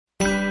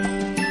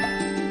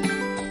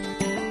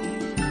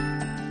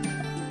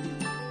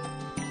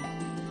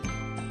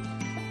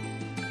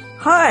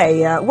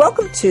Hi,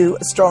 welcome to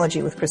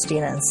Astrology with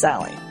Christina and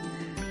Sally.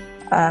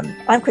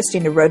 I'm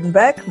Christina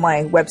Rodenbeck.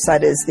 My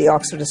website is The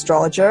Oxford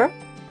Astrologer,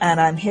 and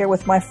I'm here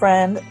with my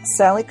friend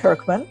Sally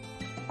Kirkman.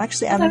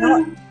 Actually,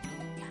 I'm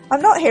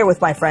not here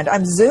with my friend.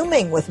 I'm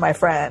Zooming with my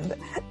friend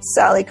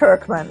Sally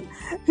Kirkman,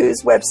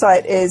 whose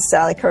website is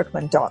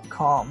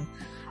sallykirkman.com.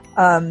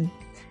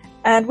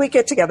 And we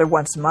get together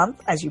once a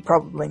month, as you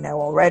probably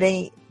know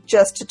already,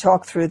 just to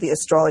talk through the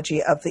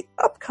astrology of the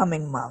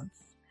upcoming month.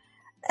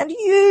 And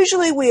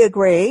usually we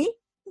agree.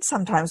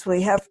 Sometimes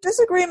we have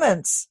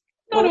disagreements.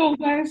 Not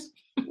always.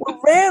 Well,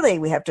 rarely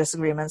we have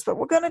disagreements, but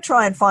we're going to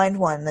try and find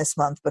one this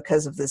month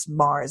because of this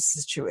Mars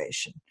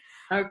situation.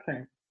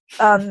 Okay.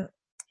 But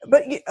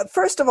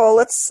first of all,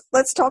 let's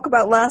talk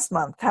about last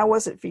month. How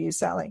was it for you,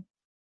 Sally?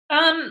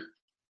 Well, it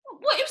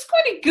was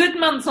quite a good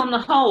month on the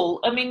whole.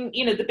 I mean,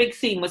 the big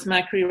theme was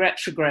Mercury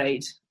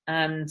retrograde,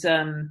 and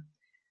that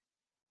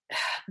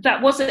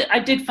was it. I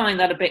did find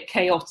that a bit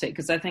chaotic,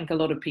 because I think a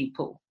lot of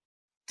people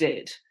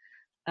did.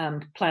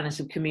 Planet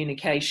of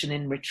communication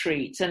in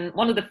retreat. And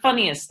one of the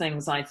funniest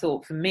things I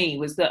thought for me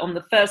was that on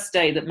the first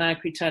day that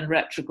Mercury turned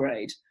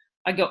retrograde,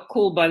 I got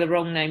called by the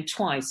wrong name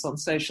twice on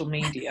social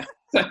media.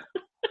 So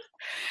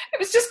it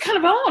was just kind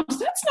of odd.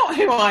 That's not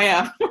who I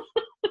am.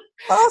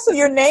 Also,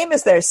 your name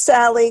is there,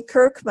 Sally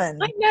Kirkman.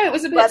 I know, it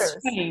was a bit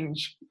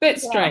strange.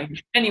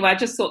 Strange. Anyway, I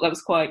just thought that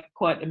was quite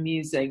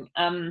amusing.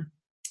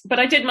 But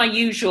I did my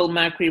usual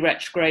Mercury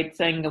retrograde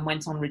thing and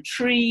went on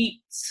retreat.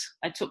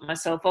 I took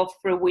myself off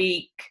for a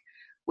week,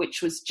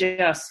 which was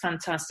just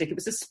fantastic. It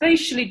was a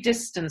spatially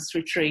distanced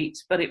retreat,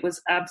 but it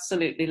was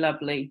absolutely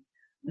lovely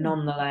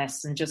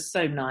nonetheless, and just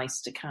so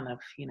nice to kind of,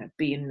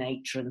 be in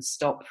nature and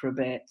stop for a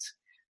bit,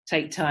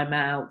 take time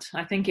out.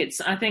 I think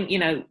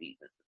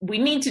we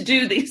need to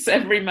do this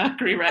every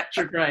Mercury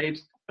retrograde.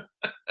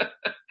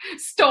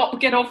 Stop,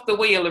 get off the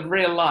wheel of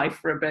real life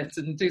for a bit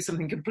and do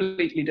something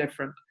completely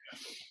different.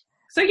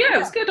 So yeah, it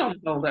was good on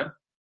Boulder.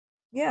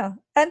 Yeah,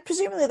 and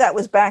presumably that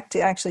was back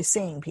to actually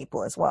seeing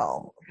people as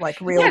well,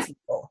 like real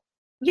people.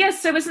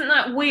 Yes, so isn't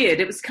that weird?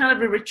 It was kind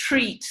of a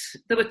retreat.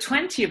 There were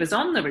 20 of us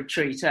on the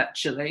retreat,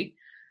 actually.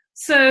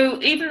 So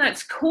even though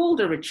it's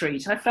called a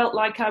retreat, I felt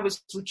like I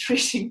was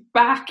retreating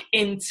back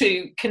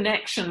into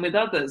connection with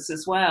others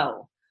as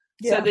well.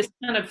 Yeah. So this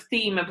kind of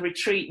theme of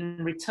retreat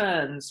and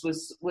returns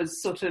was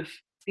sort of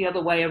the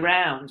other way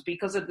around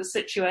because of the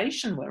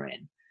situation we're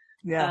in.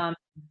 Yeah.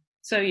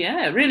 So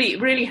yeah, it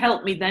really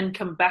helped me then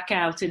come back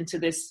out into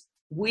this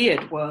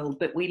weird world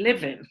that we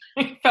live in.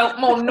 It felt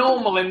more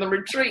normal in the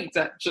retreat,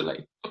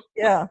 actually.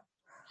 Yeah.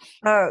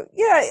 I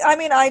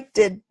mean, I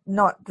did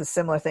not the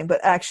similar thing, but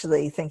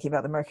actually thinking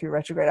about the Mercury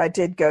retrograde, I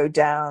did go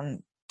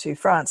down to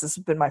France. This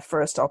has been my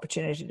first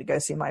opportunity to go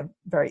see my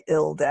very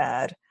ill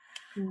dad.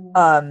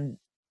 And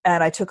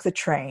I took the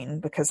train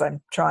because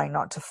I'm trying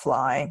not to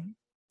fly.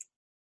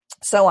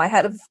 So I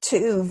had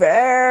 2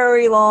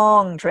 very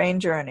long train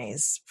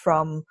journeys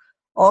from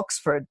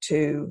Oxford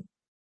to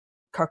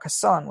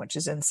Carcassonne, which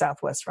is in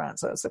southwest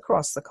France. So it's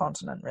across the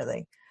continent,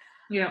 really.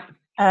 Yeah.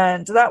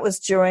 And that was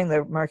during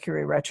the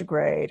Mercury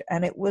retrograde.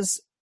 And it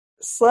was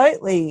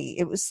slightly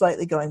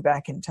going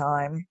back in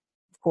time.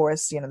 Of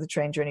course, the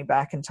train journey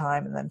back in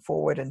time and then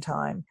forward in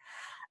time.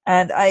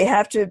 And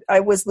I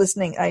was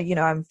listening,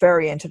 I'm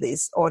very into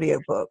these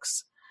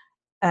audiobooks.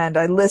 And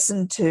I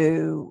listened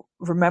to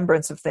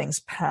Remembrance of Things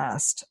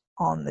Past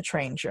on the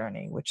train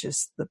journey, which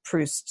is the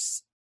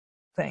Proust's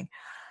thing.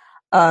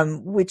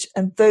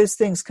 And those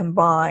things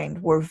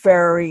combined were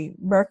very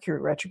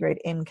Mercury retrograde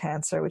in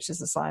Cancer, which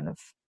is a sign of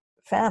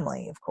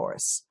family, of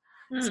course.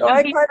 So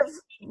I kind of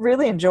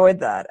really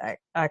enjoyed that,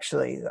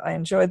 actually. I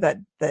enjoyed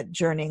that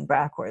journeying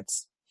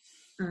backwards.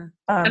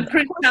 And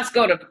Proust has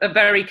got a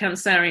very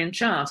Cancerian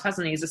chart,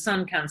 hasn't he? He's a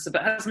Sun Cancer,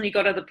 but hasn't he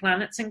got other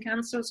planets in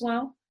Cancer as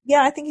well?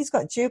 Yeah, I think he's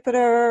got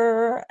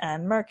Jupiter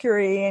and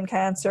Mercury in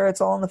Cancer.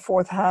 It's all in the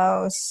 4th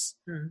house.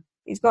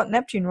 He's got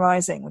Neptune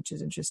rising, which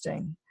is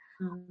interesting.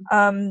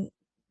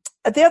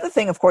 The other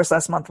thing, of course,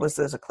 last month was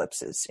those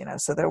eclipses,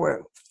 so there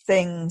were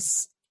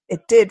things.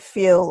 It did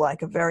feel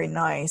like a very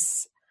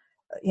nice,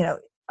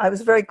 I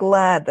was very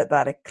glad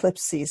that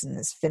eclipse season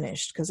is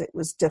finished because it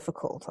was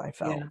difficult, I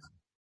felt.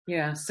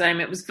 Yeah,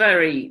 same. It was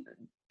there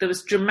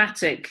was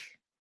dramatic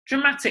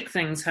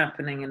things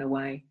happening in a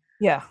way.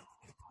 Yeah.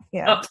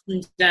 Ups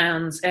and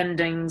downs,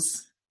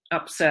 endings,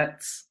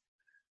 upsets.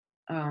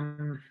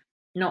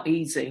 Not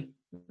easy.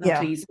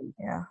 Not easy.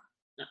 Yeah.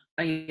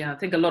 I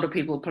think a lot of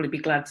people will probably be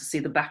glad to see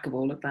the back of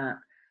all of that.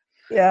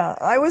 Yeah,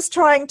 I was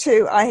trying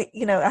to, I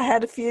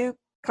had a few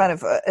kind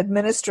of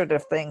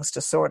administrative things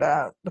to sort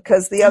out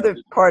because the other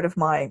part of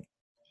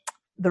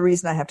the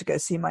reason I have to go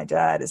see my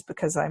dad is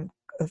because I'm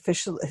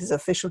his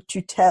official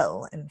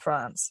tutelle in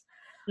France,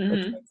 which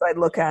means I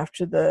look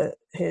after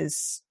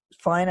his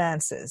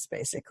finances,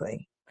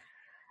 basically.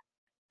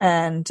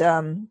 And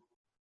to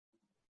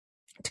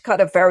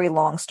cut a very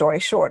long story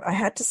short, I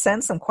had to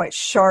send some quite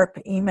sharp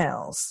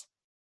emails.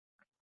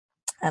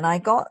 And I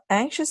got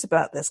anxious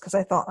about this because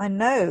I thought, I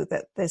know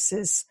that this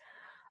is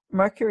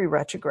Mercury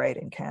retrograde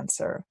in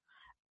Cancer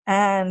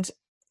and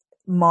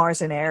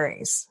Mars in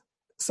Aries.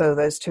 So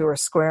those two are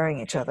squaring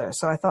each other.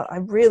 So I thought I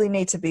really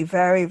need to be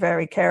very,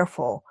 very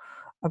careful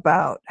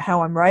about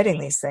how I'm writing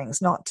these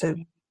things, not to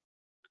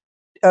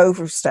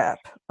overstep,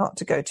 not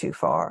to go too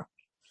far.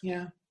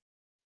 Yeah.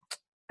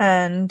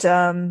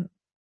 And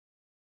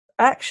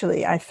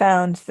actually, I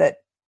found that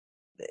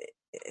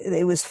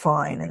it was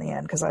fine in the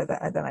end, because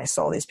then I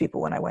saw these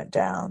people when I went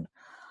down.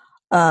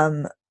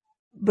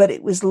 But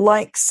it was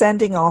like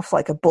sending off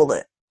like a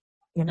bullet,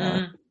 you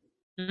know.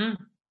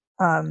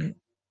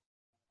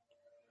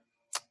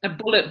 A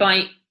bullet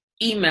by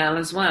email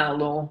as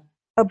well, or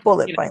a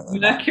bullet by email.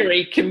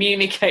 Mercury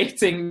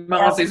communicating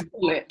Mars's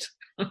bullet.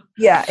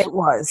 Yeah, it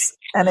was.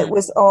 And it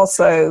was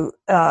also,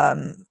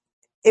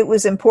 it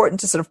was important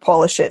to sort of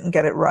polish it and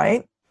get it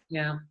right.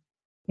 Yeah.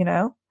 You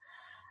know?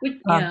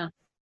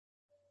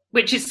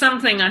 Which is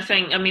something I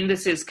think, I mean,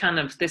 this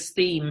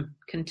theme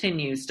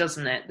continues,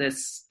 doesn't it?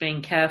 This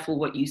being careful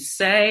what you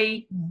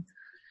say,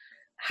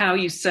 how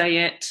you say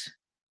it,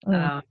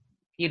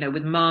 you know,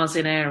 with Mars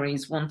in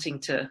Aries wanting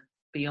to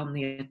be on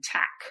the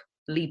attack,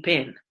 leap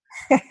in.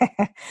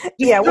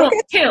 Yeah, we'll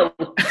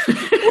get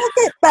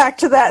back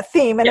to that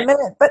theme in a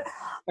minute, but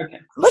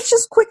let's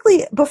just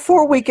quickly,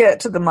 before we get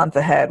to the month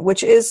ahead,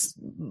 which is,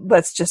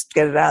 let's just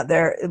get it out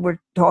there, we're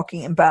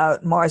talking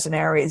about Mars and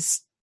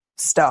Aries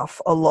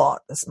stuff a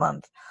lot this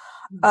month.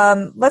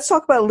 Let's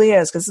talk about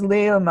Leo's, because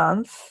Leo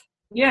month.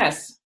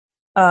 Yes.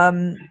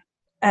 And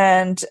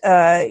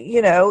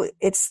you know,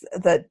 it's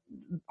the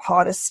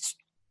hottest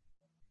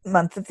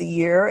month of the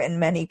year in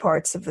many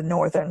parts of the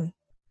northern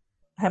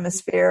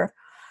hemisphere.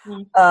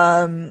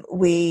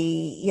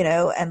 We, you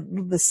know,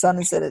 and the sun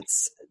is at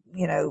its,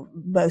 you know,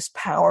 most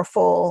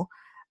powerful,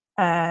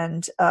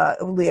 and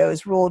Leo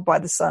is ruled by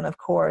the sun, of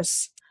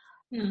course.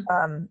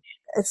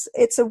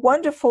 It's a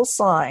wonderful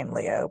sign,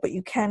 Leo, but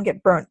you can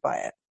get burnt by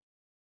it.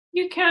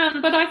 You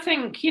can, but I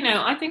think, you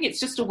know, it's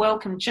just a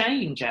welcome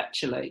change,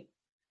 actually.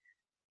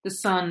 The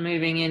sun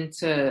moving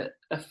into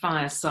a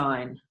fire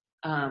sign.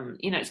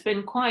 You know, it's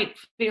been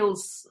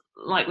feels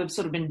like we've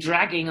sort of been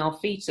dragging our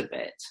feet a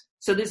bit.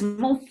 So there's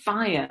more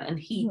fire and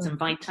heat and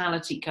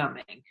vitality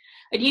coming.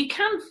 And you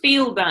can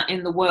feel that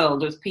in the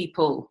world of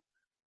people,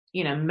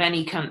 you know,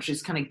 many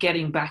countries kind of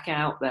getting back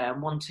out there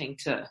and wanting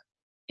to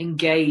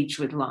engage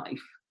with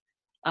life.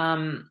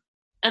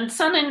 And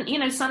sun in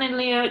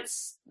Leo,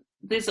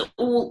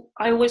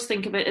 I always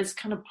think of it as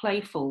kind of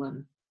playful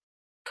and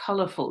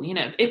colourful. You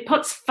know, it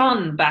puts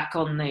fun back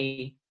on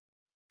the,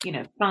 you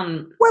know,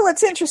 fun. Well,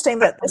 it's interesting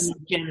that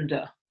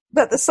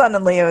the sun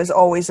in Leo is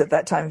always at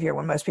that time of year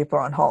when most people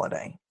are on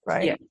holiday,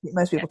 right? Yeah.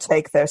 Most people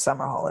take their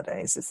summer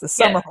holidays. It's the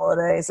summer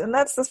holidays, and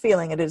that's the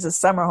feeling. It is a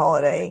summer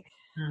holiday.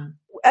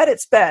 At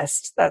its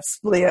best, that's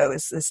Leo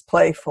is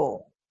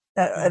playful.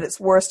 At its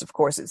worst, of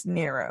course, it's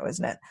Nero,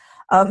 isn't it?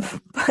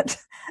 But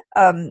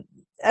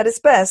at its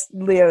best,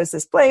 Leo is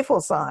this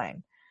playful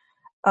sign.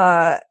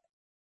 And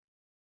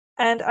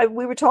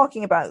we were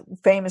talking about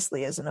famous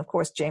Leos, and of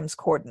course, James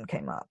Corden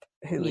came up,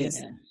 who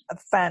is a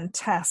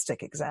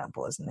fantastic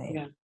example, isn't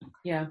he?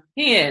 Yeah,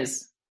 he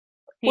is.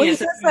 He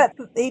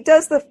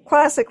does the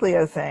classic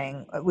Leo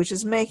thing, which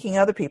is making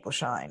other people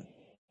shine.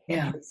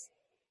 Yeah. His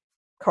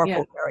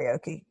carpool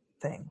karaoke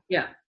thing.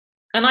 Yeah.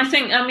 And I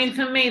think, I mean,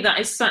 for me, that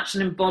is such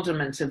an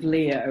embodiment of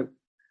Leo,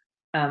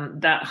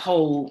 that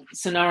whole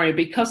scenario,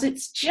 because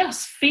it's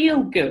just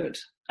feel good.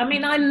 I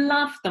mean, I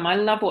love them. I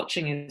love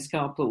watching his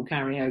carpool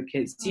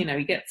karaoke's. You know,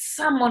 he gets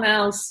someone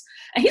else.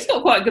 And he's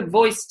got quite a good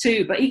voice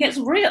too, but he gets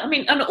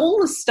and all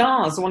the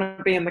stars want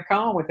to be in the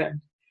car with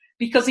him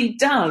because he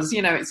does.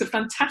 You know, it's a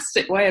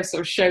fantastic way of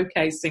sort of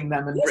showcasing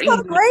them. And he's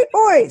got a great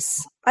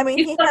voice. I mean,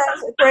 he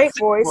has a great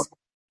voice.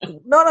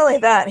 Not only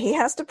that, he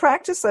has to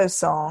practice those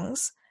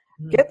songs,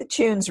 get the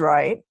tunes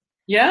right,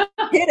 hit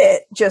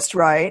it just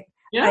right.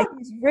 Yeah.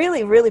 He's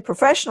really, really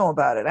professional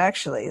about it,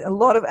 actually. A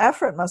lot of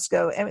effort must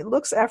go. I mean, it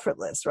looks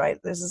effortless, right?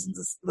 There's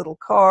this little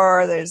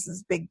car, there's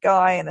this big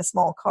guy in a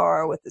small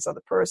car with this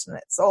other person.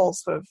 It's all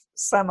sort of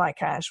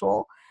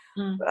semi-casual.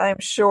 But I'm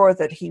sure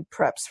that he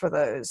preps for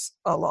those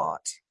a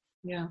lot.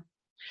 Yeah.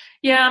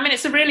 Yeah, I mean,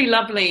 it's a really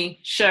lovely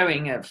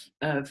showing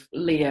of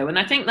Leo. And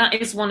I think that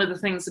is one of the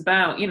things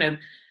about, you know,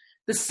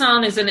 the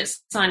sun is in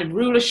its sign of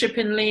rulership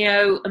in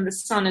Leo, and the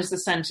sun is the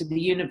center of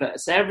the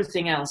universe.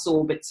 Everything else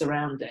orbits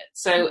around it.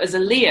 So as a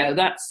Leo,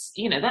 that's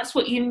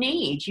what you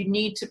need. You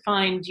need to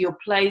find your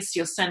place,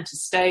 your center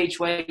stage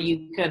where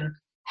you can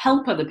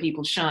help other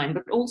people shine,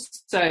 but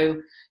also,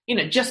 you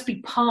know, just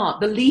be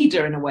the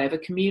leader in a way of a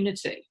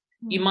community.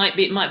 It might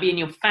be in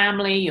your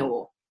family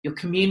or your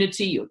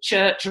community, your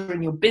church, or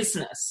in your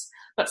business.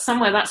 But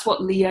somewhere that's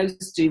what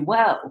Leos do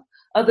well.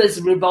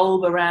 Others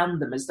revolve around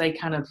them as they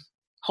kind of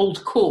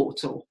hold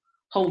court or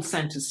hold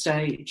center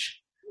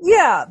stage.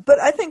 Yeah, but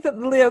I think that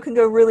Leo can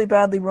go really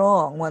badly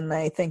wrong when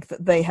they think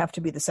that they have to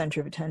be the center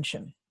of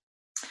attention.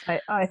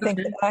 I think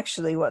that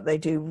actually what they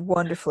do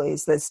wonderfully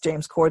is this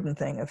James Corden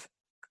thing of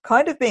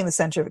kind of being the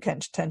center of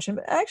attention,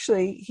 but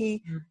actually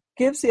he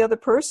gives the other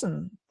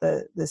person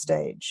the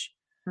stage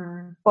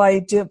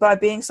by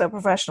being so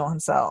professional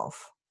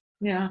himself.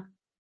 Yeah.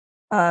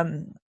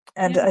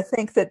 And I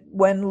think that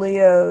when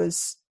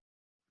Leos,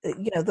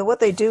 what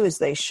they do is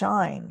they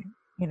shine.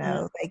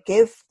 They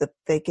give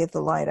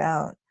the light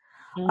out.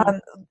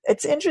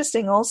 It's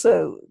interesting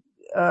also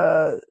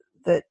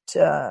that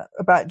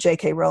about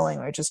J.K. Rowling.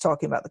 We were just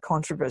talking about the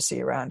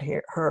controversy around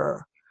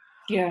her.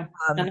 Yeah,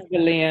 another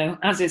Leo,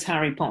 as is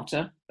Harry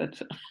Potter.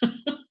 But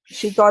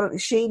she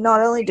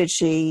not only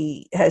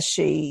has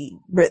she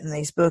written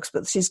these books,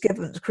 but she's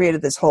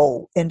created this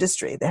whole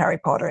industry, the Harry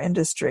Potter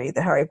industry,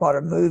 the Harry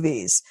Potter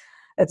movies,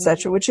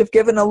 etc., which have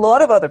given a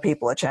lot of other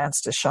people a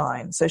chance to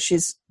shine. So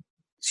she's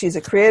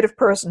a creative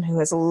person who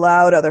has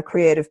allowed other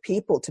creative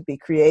people to be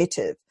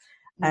creative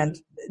and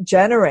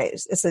generate.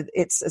 It's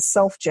a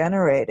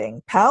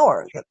self-generating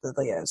power that the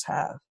Leos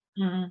have.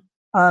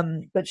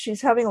 But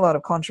she's having a lot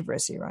of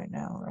controversy right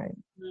now, right?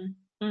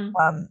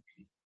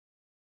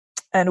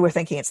 And we're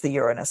thinking it's the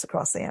Uranus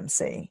across the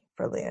MC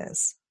for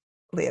Leo's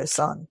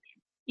sun.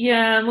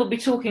 Yeah, and we'll be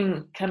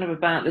talking kind of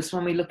about this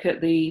when we look at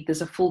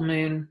there's a full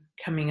moon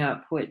coming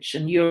up,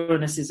 and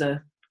Uranus is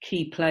a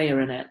key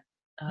player in it.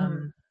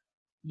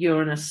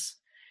 Uranus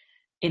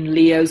in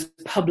Leo's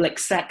public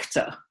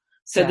sector.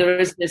 So there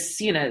is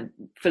this,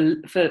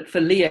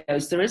 for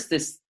Leos, there is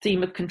this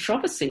theme of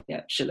controversy,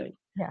 actually.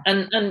 Yeah.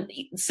 And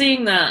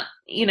seeing that,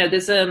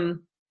 there's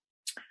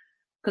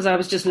because I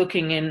was just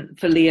looking in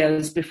for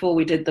Leos before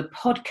we did the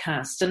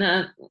podcast,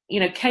 and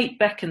Kate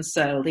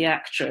Beckinsale, the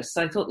actress,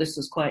 I thought this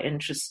was quite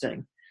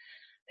interesting.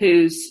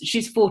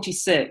 She's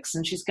 46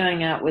 and she's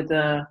going out with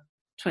a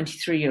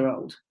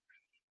 23-year-old.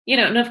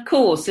 And of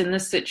course, in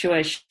this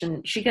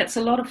situation, she gets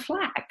a lot of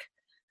flack.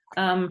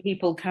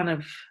 People kind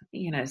of,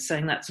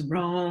 saying that's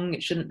wrong,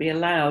 it shouldn't be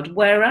allowed.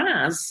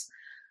 Whereas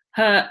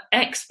her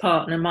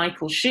ex-partner,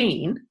 Michael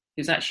Sheen,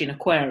 who's actually an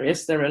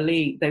Aquarius, they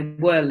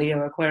were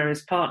Leo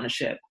Aquarius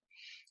partnership.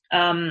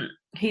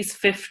 He's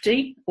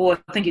 50, or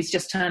I think he's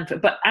just turned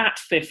 50, but at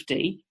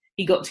 50,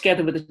 he got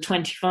together with a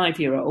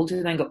 25-year-old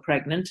who then got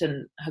pregnant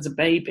and has a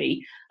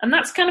baby. And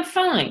that's kind of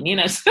fine,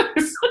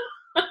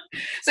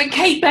 So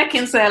Kate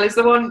Beckinsale is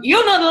the one,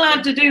 you're not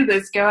allowed to do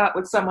this, go out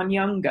with someone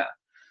younger.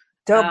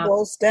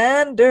 Double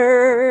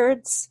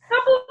standards.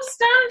 Double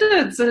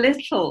standards, a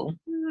little.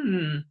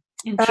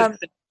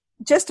 Interesting.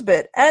 Just a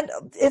bit. And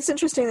it's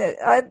interesting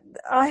that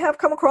I have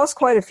come across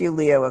quite a few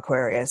Leo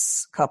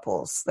Aquarius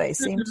couples. They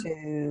seem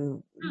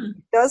to,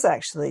 does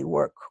actually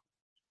work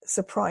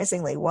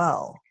surprisingly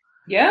well.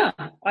 Yeah,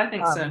 I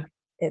think so.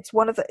 It's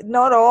one of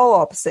not all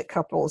opposite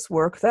couples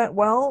work that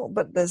well,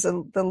 but there's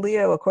the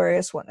Leo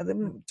Aquarius one.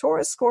 The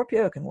Taurus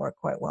Scorpio can work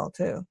quite well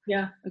too.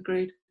 Yeah,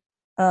 agreed.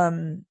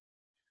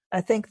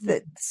 I think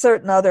that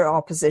certain other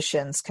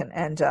oppositions can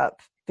end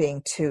up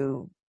being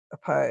too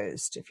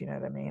opposed, if you know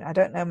what I mean. I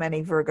don't know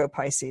many Virgo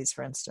Pisces,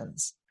 for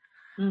instance.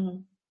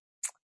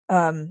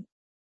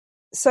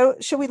 So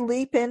should we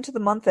leap into the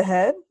month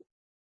ahead?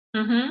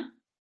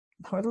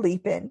 Or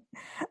leap in.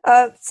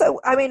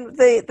 So, I mean,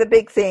 the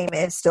big theme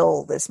is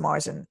still this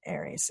Mars in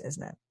Aries,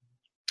 isn't it?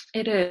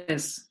 It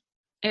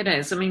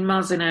is. I mean,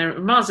 Mars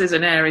is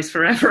in Aries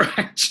forever,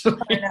 actually.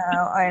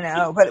 I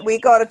know. But we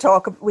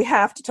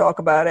have to talk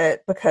about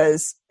it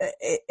because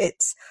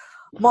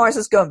Mars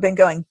has been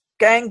going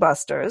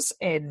gangbusters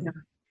in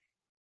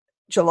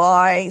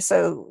July.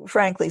 So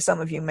frankly, some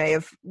of you may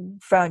have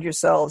found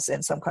yourselves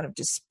in some kind of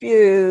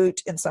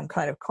dispute, in some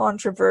kind of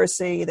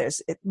controversy.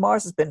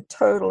 Mars has been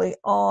totally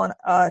on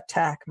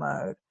attack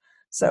mode.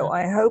 So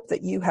I hope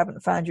that you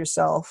haven't found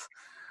yourself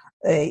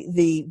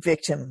the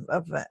victim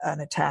of an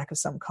attack of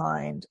some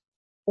kind,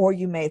 or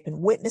you may have been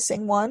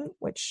witnessing one,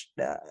 which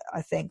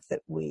I think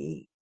that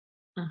we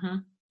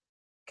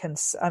can.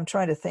 I'm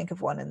trying to think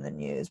of one in the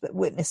news, but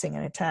witnessing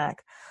an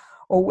attack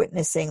or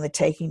witnessing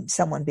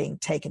someone being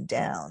taken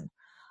down.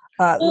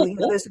 You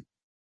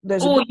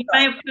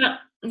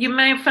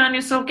may have found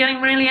yourself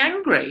getting really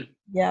angry.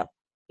 Yeah.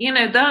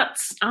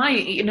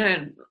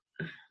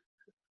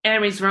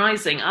 Aries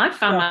rising, I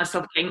found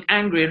myself getting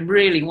angry and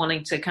really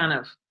wanting to kind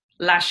of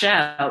lash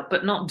out,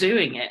 but not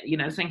doing it,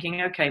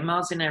 thinking, okay,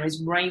 Mars in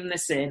Aries, rein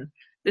this in.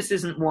 This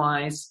isn't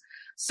wise.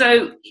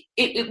 So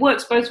it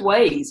works both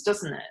ways,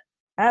 doesn't it?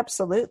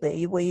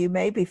 Absolutely. Well, you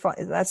may be fine.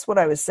 That's what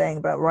I was saying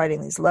about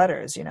writing these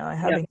letters,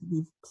 having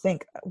to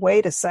think,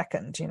 wait a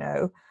second,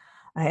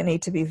 I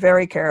need to be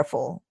very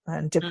careful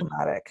and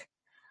diplomatic.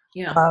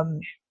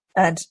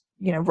 And,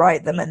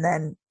 write them and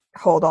then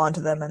hold on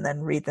to them and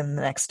then read them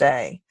the next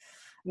day.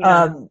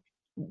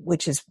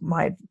 Which is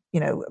my,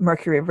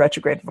 Mercury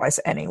retrograde advice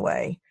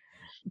anyway.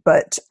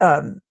 But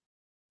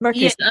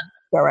Mercury's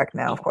direct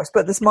now, of course.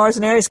 But this Mars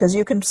in Aries, because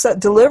you can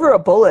deliver a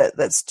bullet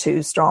that's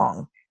too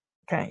strong,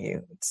 can't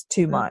you? It's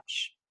too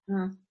much.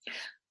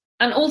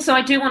 And also,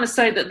 I do want to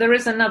say that there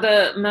is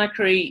another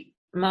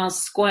Mercury-Mars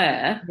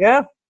square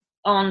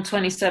on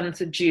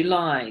 27th of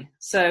July.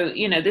 So,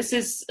 this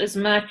is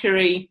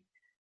Mercury.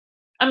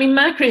 I mean,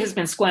 Mercury has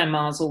been square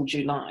Mars all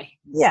July.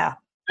 Yeah,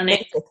 and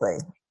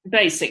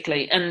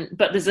Basically,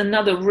 but there's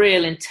another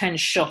real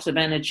intense shot of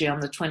energy on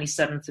the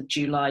 27th of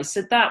July.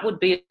 So that would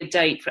be a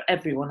date for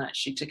everyone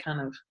actually to kind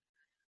of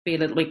be a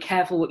little bit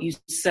careful what you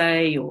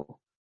say or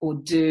or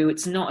do.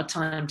 It's not a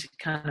time to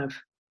kind of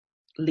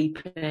leap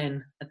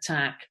in,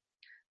 attack,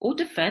 or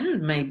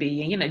defend,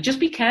 maybe. Just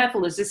be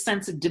careful. There's this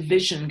sense of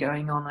division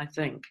going on, I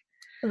think.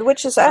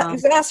 Which is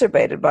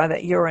exacerbated by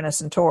that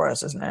Uranus and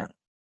Taurus, isn't it?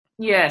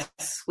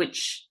 Yes,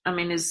 which,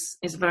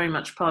 is very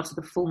much part of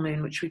the full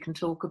moon, which we can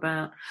talk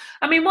about.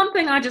 One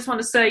thing I just want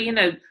to say,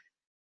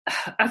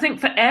 I think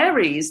for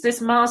Aries, this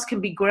Mars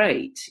can be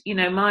great.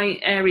 My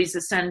Aries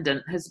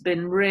ascendant has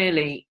been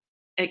really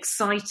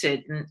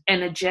excited and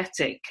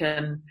energetic,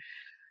 and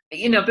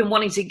I've been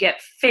wanting to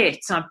get fit.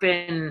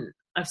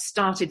 I've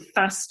started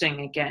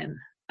fasting again.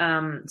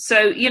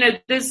 So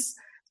there's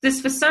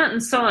for certain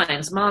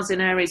signs, Mars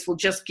in Aries will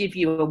just give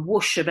you a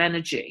whoosh of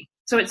energy.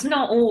 So it's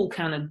not all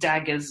kind of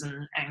daggers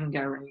and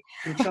anger and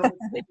control.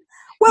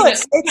 Well,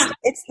 it's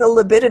the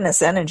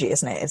libidinous energy,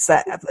 isn't it? It's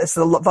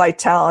the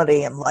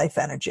vitality and life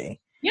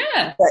energy.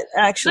 Yeah. That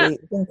actually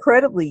is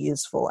incredibly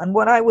useful. And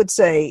what I would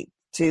say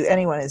to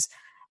anyone is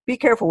be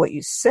careful what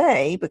you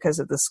say because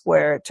of the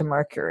square to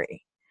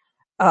Mercury.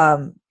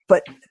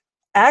 But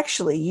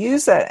actually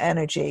use that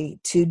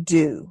energy to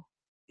do,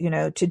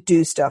 to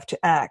do stuff,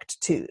 to act,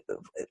 to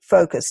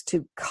focus,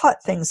 to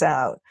cut things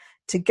out,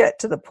 to get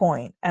to the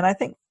point. And I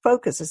think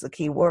focus is the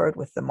key word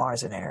with the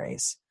Mars in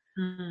Aries.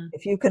 Mm-hmm.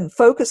 If you can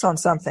focus on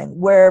something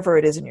wherever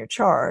it is in your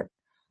chart,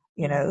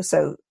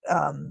 so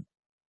I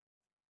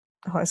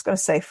was going to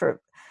say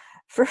for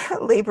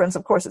Librans,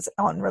 of course, it's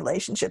on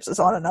relationships, it's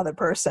on another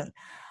person,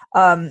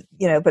 but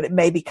it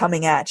may be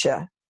coming at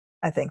you,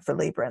 I think, for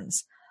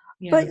Librans.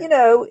 Yeah. But,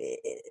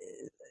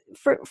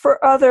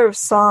 for other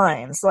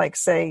signs, like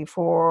say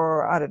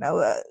for, I don't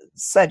know,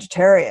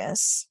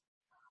 Sagittarius,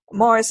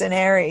 Mars in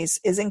Aries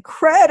is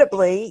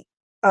incredibly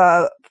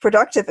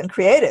productive and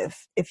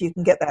creative if you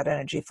can get that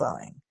energy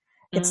flowing.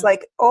 Mm-hmm. It's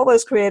like all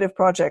those creative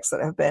projects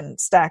that have been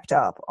stacked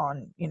up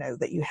on,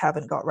 that you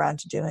haven't got around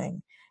to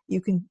doing. You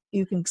can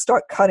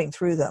start cutting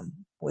through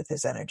them with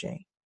this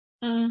energy.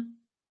 Mm-hmm.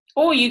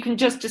 Or you can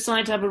just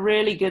decide to have a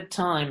really good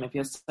time if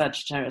you're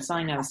Sagittarius.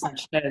 I know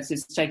Sagittarius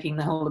is taking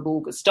the whole of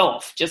August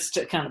off just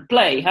to kind of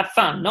play, have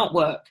fun, not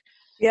work.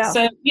 Yeah.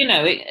 So,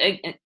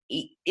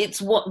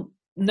 it's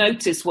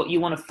notice what you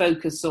want to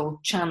focus or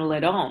channel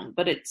it on.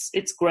 But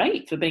it's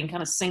great for being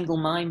kind of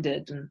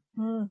single-minded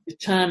and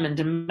determined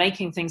and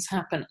making things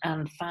happen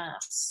and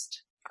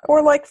fast.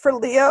 Or like for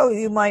Leo,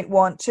 you might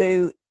want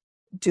to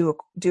do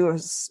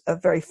a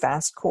very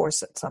fast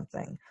course at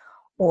something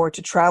or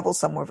to travel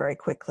somewhere very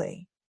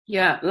quickly.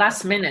 Yeah,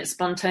 last minute,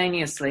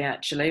 spontaneously,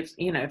 actually.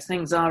 If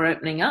things are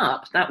opening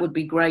up, that would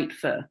be great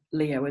for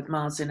Leo with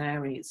Mars in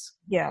Aries.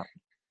 Yeah,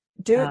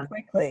 do it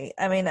quickly.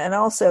 And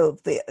also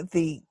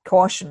the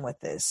caution with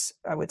this,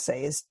 I would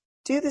say, is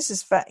do this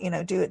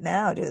do it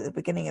now. Do it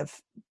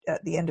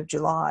at the end of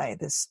July,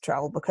 this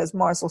travel, because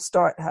Mars will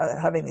start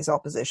having these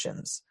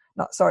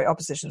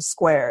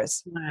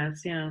squares.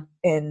 Yes, yeah.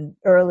 In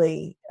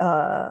early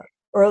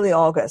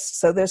August.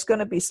 So there's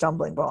going to be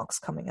stumbling blocks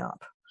coming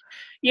up.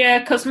 Yeah,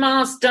 because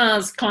Mars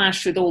does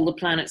clash with all the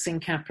planets in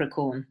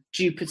Capricorn,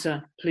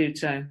 Jupiter,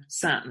 Pluto,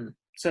 Saturn.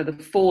 So the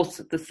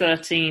 4th, the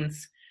 13th,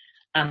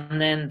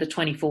 and then the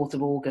 24th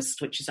of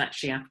August, which is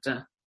actually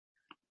after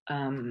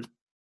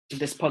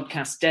this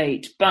podcast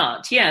date.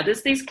 But yeah,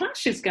 there's these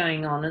clashes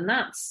going on, and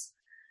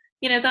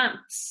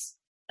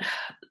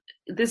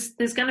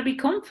there's going to be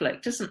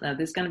conflict, isn't there?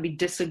 There's going to be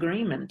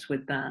disagreement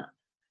with that.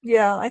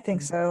 Yeah, I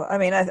think so. I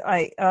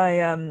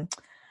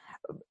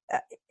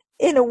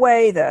in a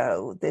way,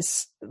 though,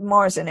 this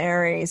Mars in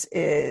Aries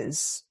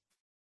is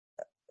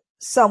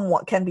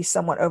can be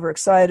somewhat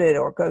overexcited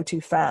or go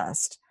too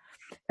fast.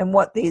 And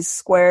what these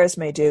squares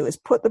may do is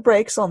put the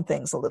brakes on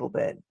things a little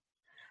bit,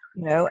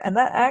 and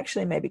that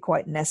actually may be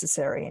quite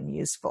necessary and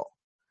useful.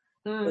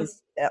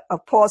 Is a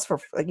pause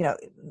for,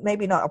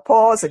 maybe not a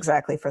pause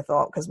exactly for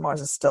thought, because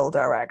Mars is still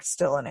direct,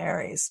 still in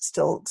Aries,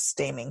 still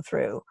steaming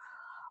through,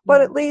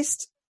 but at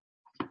least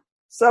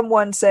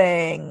someone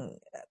saying,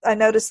 I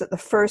noticed that the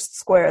first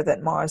square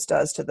that Mars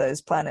does to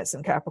those planets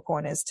in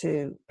Capricorn is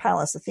to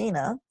Pallas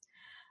Athena,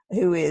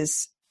 who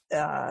is,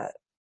 the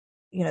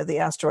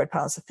asteroid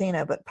Pallas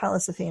Athena, but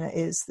Pallas Athena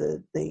is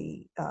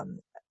the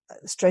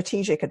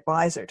strategic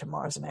advisor to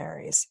Mars in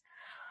Aries.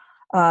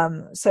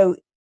 So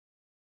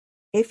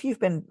if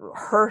you've been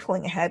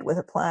hurtling ahead with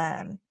a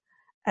plan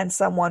and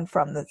someone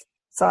from the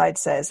side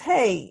says,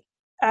 hey,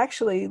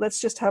 actually,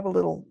 let's just have a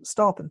little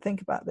stop and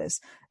think about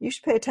this, you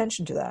should pay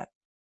attention to that.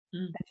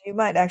 And you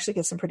might actually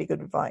get some pretty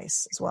good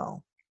advice as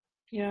well.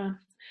 Yeah.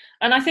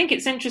 And I think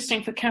it's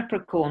interesting for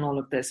Capricorn, all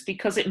of this,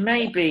 because it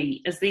may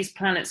be, as these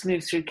planets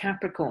move through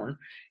Capricorn,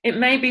 it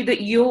may be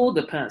that you're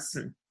the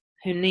person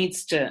who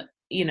needs to,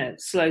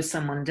 slow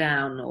someone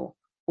down or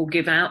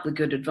give out the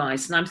good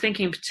advice. And I'm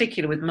thinking in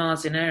particular with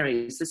Mars in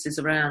Aries, this is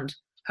around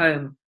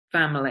home,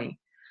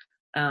 family,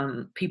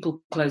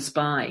 people close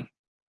by.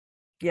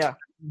 Yeah.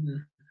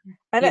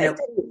 And it's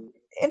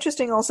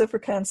interesting also for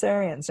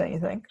Cancerians, don't you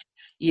think?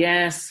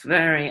 Yes,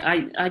 very.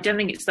 I don't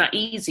think it's that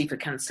easy for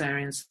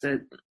Cancerians,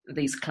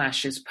 these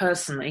clashes,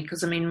 personally,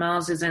 because,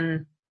 Mars is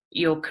in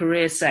your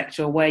career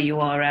sector, where you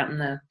are out in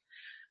the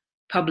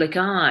public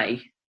eye.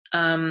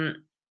 and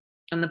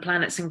the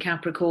planet's in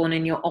Capricorn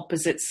in your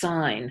opposite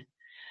sign.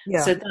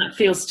 Yeah. So that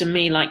feels to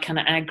me like kind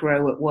of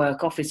aggro at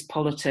work, office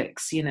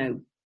politics,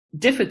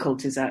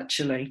 difficulties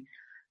actually.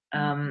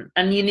 And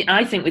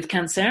I think with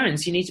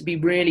Cancerians, you need to be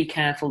really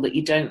careful that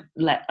you don't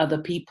let other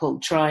people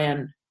try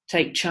and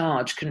take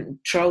charge,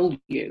 control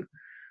you,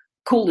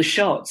 call the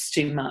shots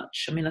too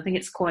much. I mean, I think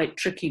it's quite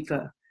tricky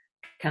for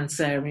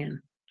Cancerian.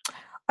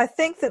 I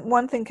think that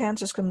one thing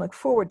Cancers can look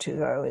forward to,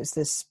 though, is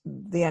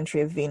the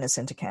entry of Venus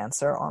into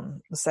Cancer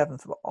on the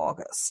 7th of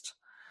August.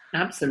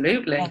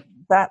 Absolutely. And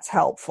that's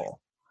helpful.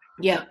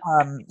 Yeah.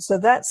 So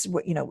that's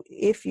what,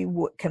 if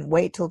you can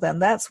wait till then,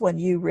 that's when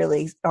you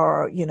really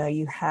are,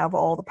 you have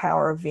all the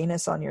power of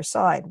Venus on your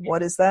side.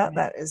 What is that?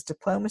 That is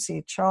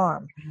diplomacy,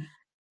 charm,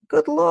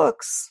 good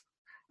looks.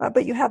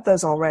 But you have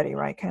those already,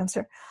 right,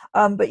 Cancer?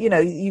 But,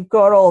 you've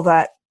got all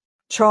that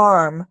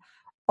charm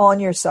on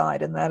your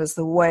side, and that is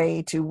the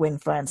way to win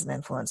friends and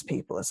influence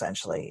people,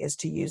 essentially, is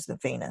to use the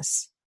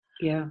Venus.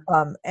 Yeah.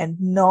 And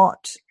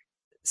not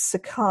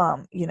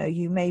succumb.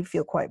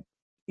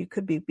 You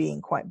could be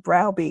being quite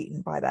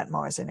browbeaten by that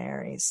Mars in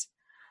Aries.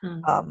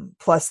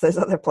 Plus there's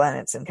other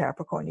planets in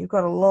Capricorn. You've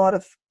got a lot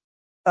of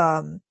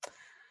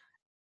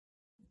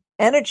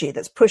energy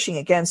that's pushing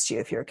against you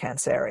if you're a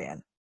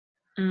Cancerian.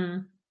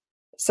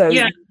 So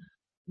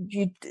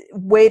you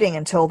waiting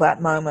until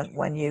that moment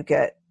when you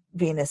get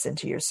Venus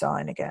into your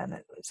sign again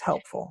is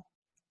helpful.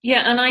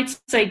 Yeah, and I'd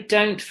say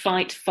don't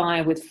fight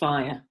fire with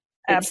fire.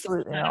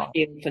 Absolutely not.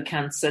 For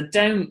Cancer,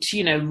 don't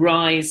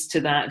rise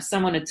to that. If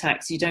someone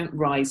attacks you, don't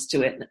rise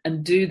to it,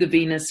 and do the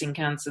Venus in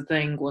Cancer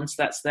thing once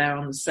that's there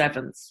on the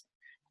 7th.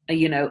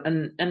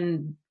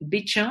 And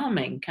be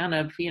charming, kind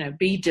of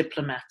be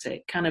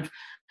diplomatic, kind of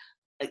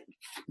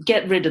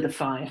get rid of the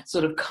fire,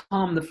 sort of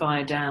calm the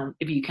fire down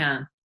if you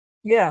can.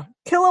 Yeah,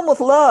 kill them with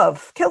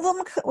love. Kill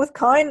them with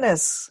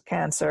kindness,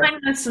 Cancer.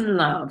 Kindness and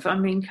love. I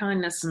mean,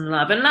 kindness and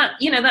love. And that,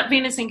 that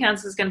Venus in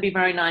Cancer is going to be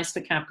very nice for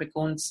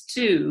Capricorns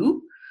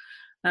too,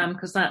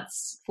 because that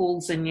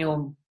falls in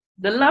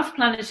the love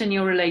planet in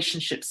your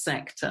relationship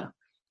sector.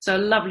 So a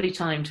lovely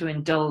time to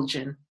indulge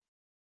in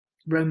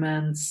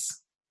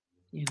romance,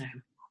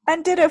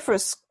 And ditto for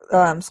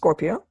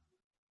Scorpio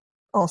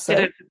also.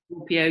 Ditto for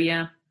Scorpio,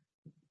 yeah.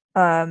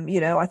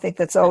 I think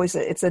that's always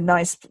it's a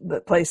nice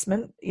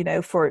placement,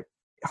 for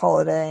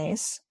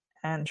holidays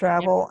and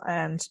travel,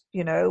 and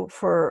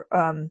for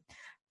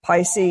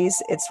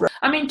Pisces.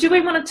 Do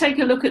we want to take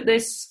a look at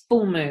this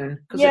full moon?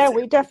 Yeah,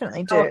 we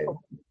definitely do.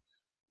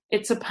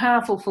 It's a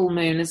powerful full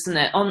moon, isn't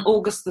it? On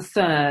August the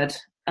 3rd,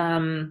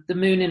 the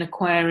moon in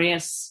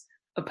Aquarius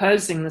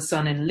opposing the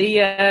sun in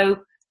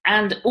Leo,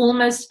 and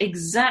almost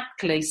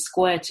exactly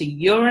square to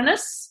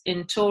Uranus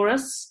in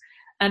Taurus.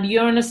 And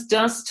Uranus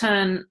does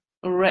turn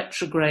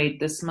retrograde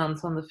this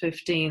month on the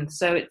 15th,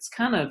 so it's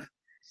kind of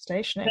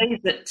stationary.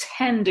 Stays at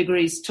 10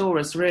 degrees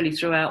Taurus really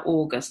throughout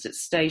August.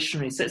 It's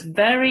stationary, so it's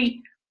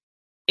very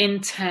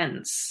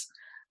intense.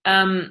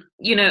 And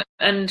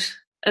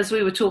as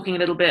we were talking a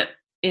little bit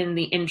in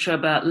the intro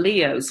about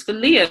Leos, for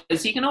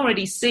Leos you can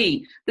already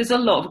see there's a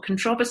lot of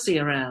controversy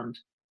around.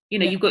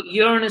 You've got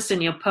Uranus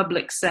in your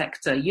public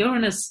sector.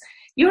 Uranus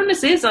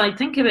is, I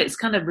think of it, it's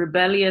kind of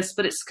rebellious,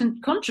 but it's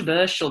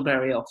controversial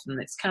very often.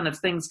 It's kind of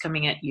things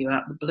coming at you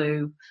out of the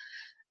blue.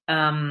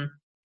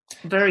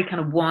 Very kind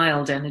of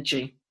wild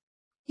energy.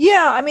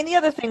 Yeah, I mean, the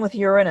other thing with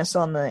Uranus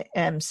on the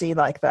MC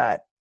like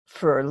that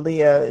for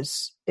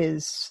Leos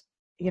is,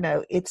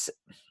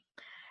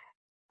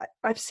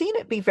 I've seen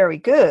it be very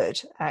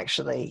good,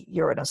 actually,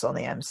 Uranus on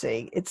the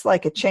MC. It's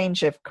like a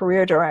change of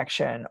career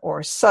direction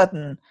or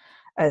sudden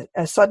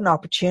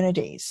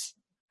opportunities,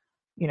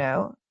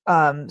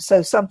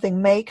 so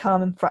something may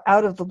come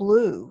out of the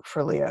blue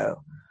for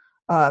Leo,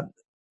 a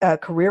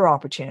career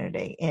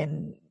opportunity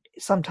in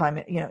sometime,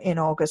 in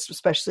August,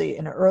 especially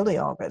in early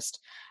August.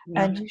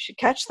 Yeah. And you should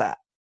catch that,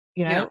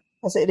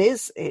 because it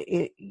is,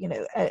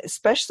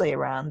 especially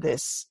around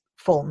this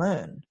full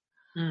moon.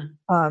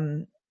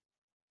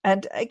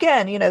 And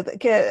again,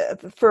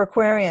 for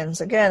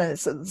Aquarians, again,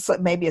 it's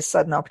maybe a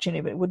sudden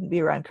opportunity, but it wouldn't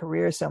be around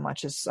career so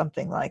much as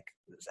something like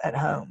at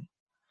home.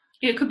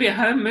 Yeah, it could be a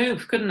home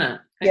move, couldn't it?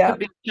 It could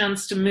be a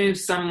chance to move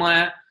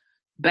somewhere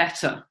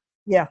better.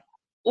 Yeah.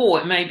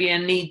 Or it may be a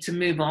need to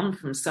move on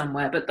from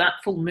somewhere, but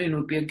that full moon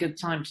would be a good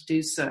time to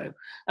do so.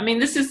 I mean,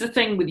 this is the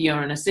thing with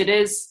Uranus. It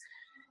is,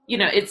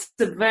 it's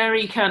a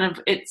very kind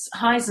of, it's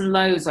highs and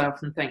lows, I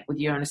often think, with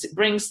Uranus. It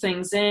brings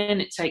things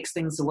in, it takes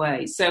things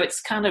away. So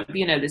it's kind of,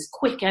 this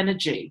quick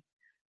energy.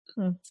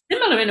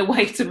 Similar in a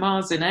way to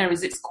Mars in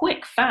Aries. It's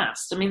quick,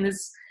 fast. I mean,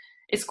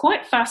 it's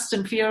quite fast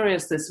and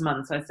furious this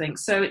month, I think.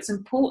 So it's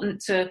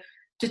important to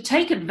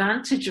take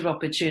advantage of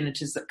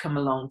opportunities that come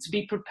along, to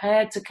be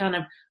prepared to kind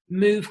of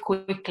move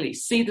quickly,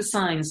 see the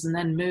signs and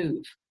then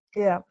move.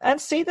 Yeah,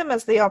 and see them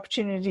as the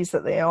opportunities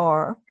that they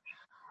are.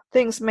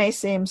 Things may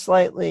seem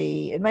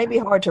it may be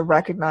hard to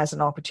recognize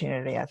an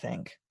opportunity, I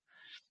think,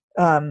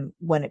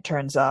 when it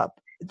turns up.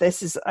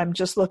 I'm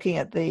just looking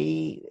at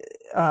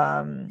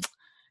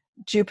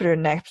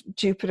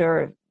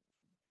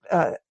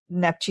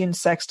Neptune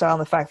sextile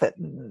and the fact that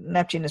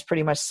Neptune is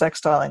pretty much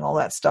sextiling all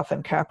that stuff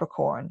in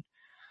Capricorn.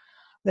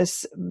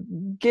 This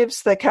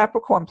gives the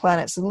Capricorn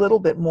planets a little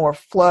bit more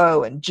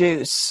flow and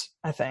juice,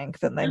 I think,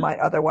 than they might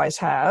otherwise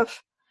have.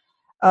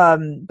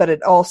 But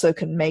it also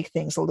can make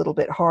things a little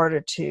bit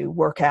harder to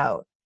work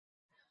out.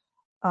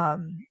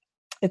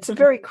 It's a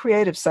very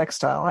creative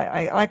sextile.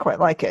 I quite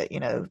like it,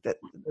 that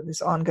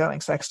this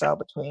ongoing sextile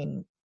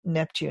between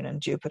Neptune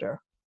and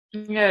Jupiter.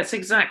 Yeah, it's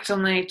exact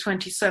on the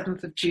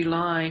 27th of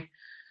July.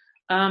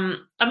 I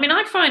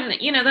find,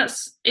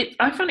 that's it.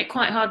 I find it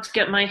quite hard to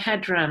get my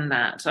head around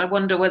that. I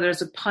wonder whether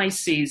as a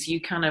Pisces, you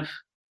kind of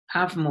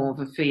have more of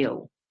a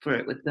feel for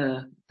it with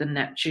the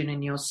Neptune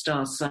in your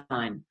star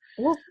sign.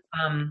 Well,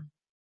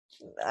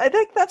 I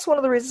think that's one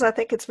of the reasons I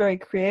think it's very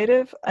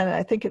creative, and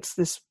I think it's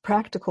this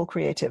practical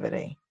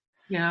creativity.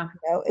 Yeah.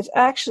 It's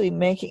actually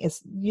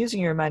it's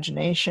using your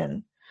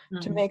imagination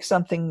to make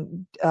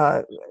something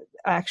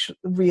actually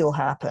real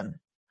happen.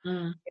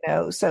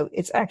 So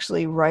it's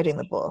actually writing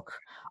the book,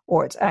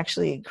 or it's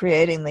actually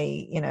creating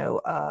the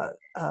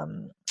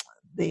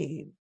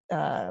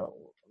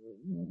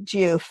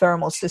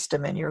geothermal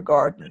system in your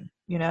garden.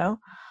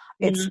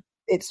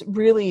 It's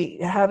really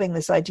having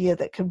this idea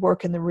that could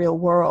work in the real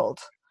world.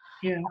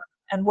 Yeah.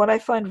 And what I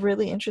find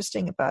really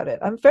interesting about it,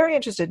 I'm very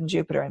interested in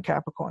Jupiter and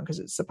Capricorn because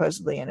it's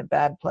supposedly in a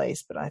bad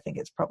place, but I think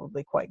it's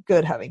probably quite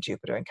good having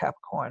Jupiter and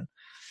Capricorn.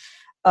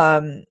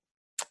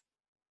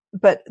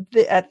 But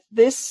at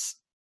this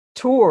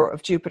tour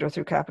of Jupiter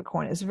through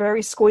Capricorn is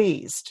very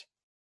squeezed.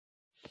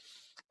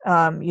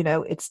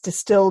 It's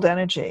distilled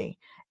energy.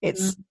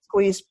 It's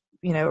squeezed,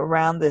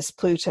 around this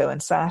Pluto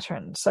and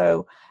Saturn.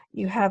 So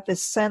you have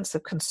this sense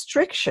of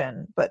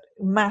constriction, but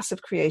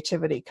massive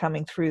creativity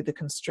coming through the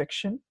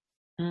constriction.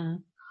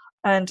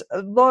 And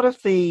a lot of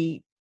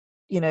the,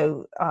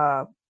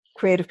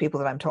 creative people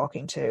that I'm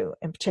talking to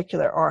in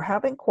particular are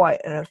having quite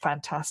a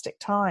fantastic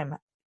time.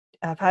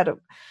 I've had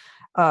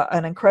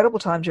an incredible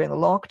time during the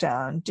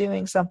lockdown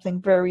doing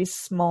something very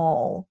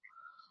small,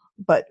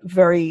 but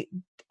very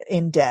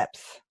in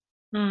depth.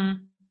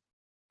 I'm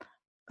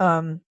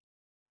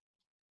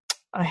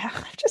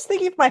just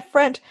thinking of my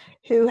friend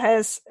who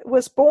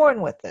was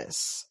born with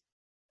this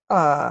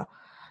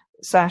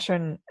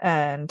Saturn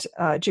and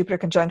Jupiter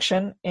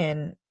conjunction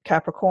in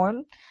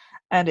Capricorn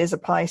and is a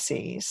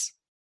Pisces.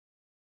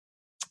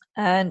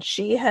 And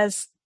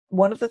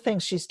one of the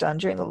things she's done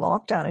during the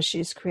lockdown is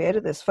she's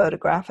created this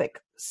photographic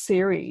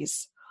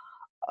series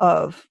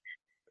of,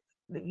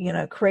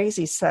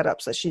 crazy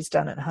setups that she's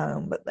done at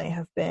home, but they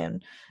have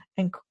been,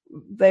 and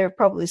they're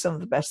probably some of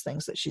the best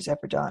things that she's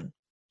ever done.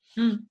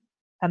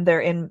 And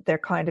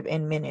they're kind of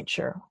in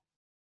miniature.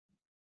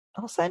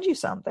 I'll send you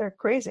some. They're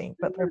crazy,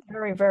 but they're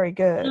very, very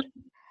good.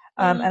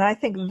 And I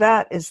think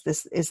that is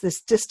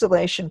this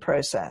distillation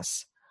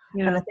process.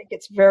 Yeah. And I think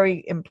it's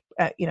very,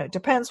 it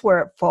depends where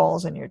it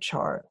falls in your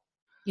chart.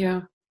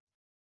 Yeah.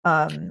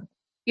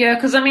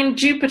 Because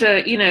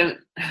Jupiter,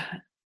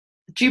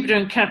 Jupiter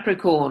and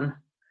Capricorn,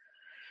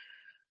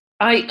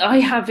 I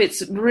have,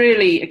 it's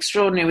really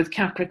extraordinary with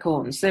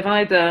Capricorns. They've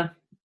either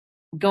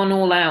gone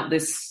all out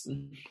this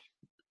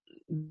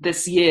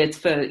year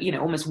for,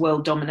 almost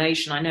world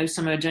domination. I know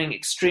some are doing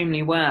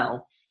extremely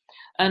well.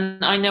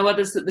 And I know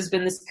others that there's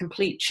been this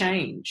complete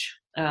change.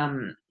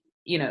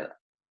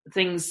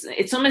 Things,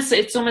 it's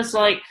almost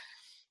like,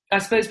 I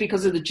suppose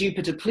because of the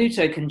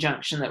Jupiter-Pluto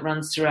conjunction that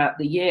runs throughout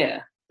the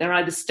year, they're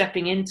either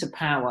stepping into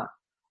power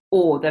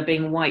or they're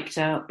being wiped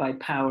out by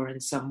power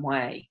in some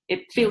way.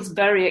 It feels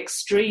very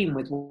extreme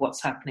with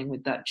what's happening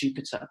with that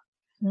Jupiter.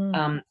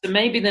 So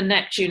maybe the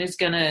Neptune is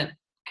going to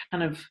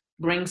kind of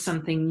bring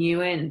something new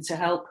in to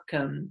help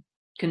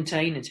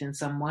contain it in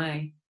some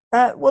way.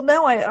 Well,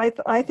 no,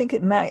 I think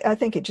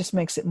it just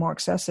makes it more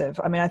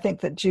excessive. I think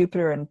that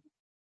Jupiter and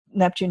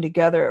Neptune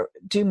together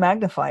do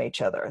magnify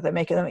each other. They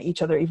make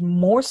each other even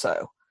more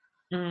so.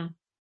 So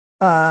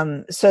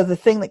the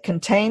thing that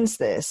contains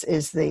this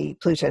is the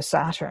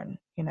Pluto-Saturn,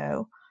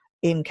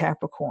 in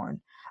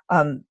Capricorn.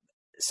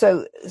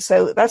 So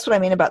that's what I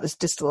mean about this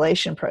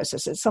distillation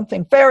process. It's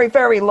something very,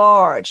 very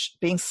large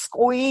being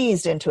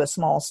squeezed into a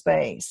small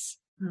space.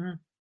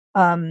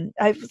 I'm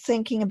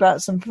thinking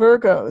about some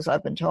Virgos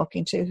I've been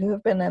talking to who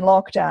have been in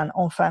lockdown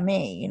en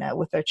famille,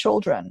 with their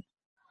children,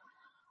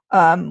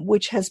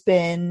 which has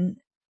been,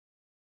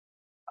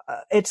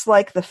 it's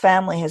like the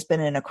family has been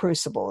in a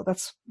crucible.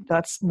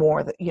 That's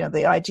more,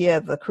 the idea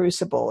of the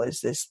crucible is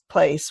this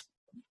place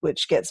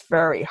which gets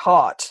very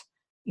hot,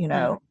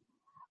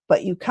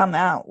 but you come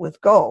out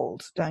with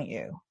gold, don't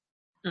you?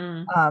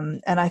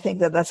 And I think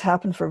that that's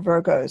happened for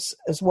Virgos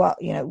as well.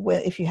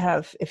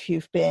 If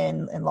you've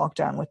been in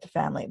lockdown with the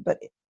family, but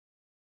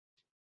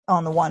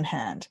on the one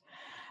hand,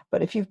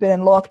 but if you've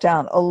been in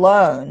lockdown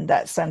alone,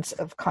 that sense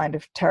of kind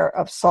of terror,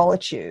 of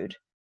solitude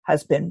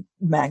has been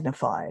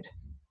magnified.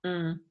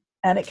 And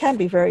it can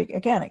be very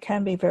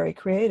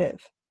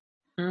creative.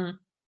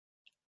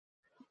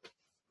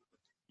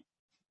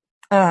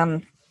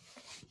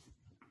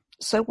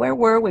 So where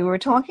were we? We were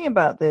talking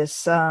about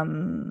this,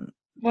 the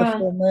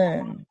full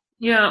moon.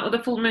 Yeah, or the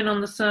full moon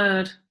on the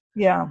 3rd.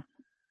 Yeah.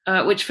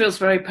 which feels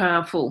very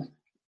powerful.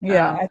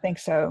 Yeah, I think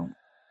so.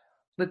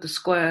 With the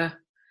square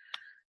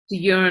to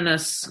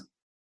Uranus.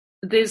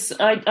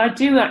 I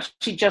do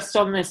actually, just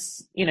on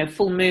this,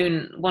 full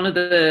moon, one of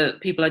the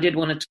people I did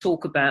want to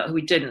talk about who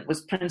we didn't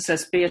was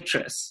Princess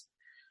Beatrice.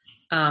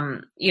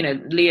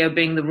 Leo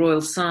being the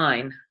royal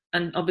sign,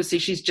 and obviously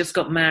she's just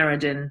got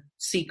married in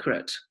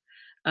secret,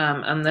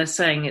 and they're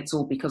saying it's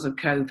all because of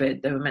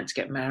COVID. They were meant to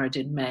get married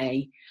in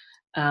May,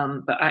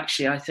 but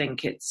actually I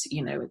think it's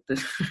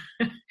the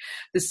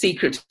the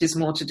secret is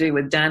more to do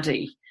with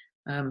Daddy,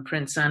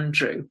 Prince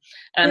Andrew,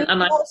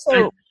 and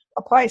also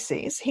a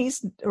Pisces.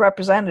 He's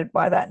represented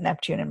by that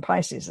Neptune in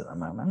Pisces at the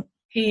moment.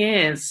 He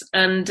is,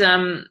 and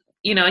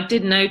I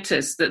did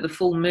notice that the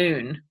full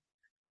moon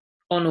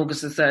on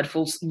August the 3rd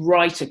falls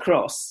right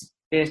across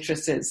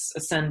Beatrice's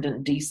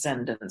ascendant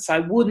descendant. So I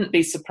wouldn't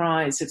be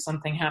surprised if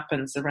something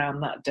happens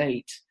around that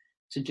date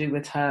to do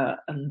with her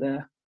and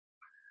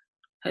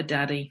her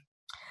daddy.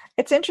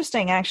 It's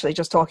interesting, actually,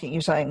 just talking,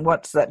 you're saying,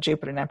 what's that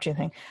Jupiter-Neptune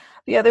thing?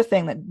 The other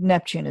thing that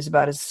Neptune is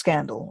about is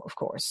scandal, of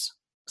course.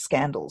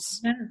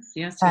 Scandals.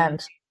 Yes.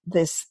 And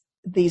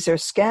these are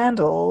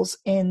scandals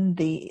in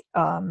the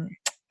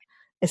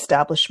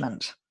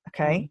establishment,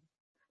 okay? Mm-hmm.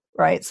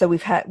 Right, so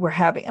we're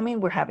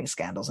having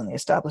scandals in the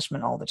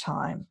establishment all the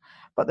time,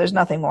 but there's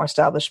nothing more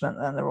establishment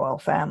than the royal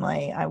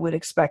family. I would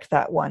expect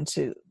that one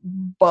to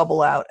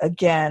bubble out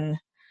again,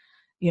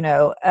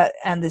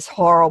 and this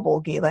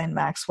horrible Ghislaine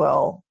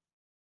Maxwell,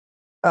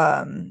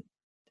 the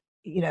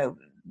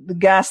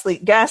ghastly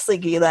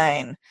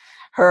Ghislaine,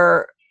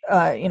 her,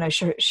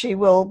 she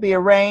will be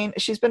arraigned.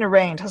 She's been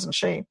arraigned, hasn't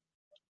she?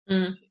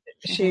 Mm-hmm.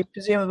 She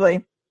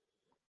presumably,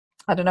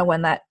 I don't know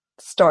when that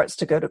starts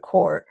to go to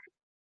court.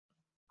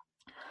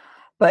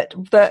 But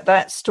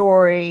that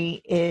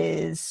story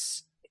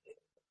is,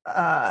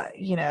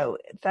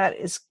 that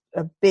is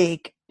a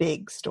big,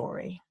 big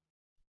story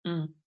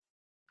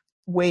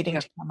waiting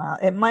to come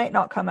out. It might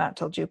not come out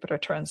till Jupiter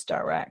turns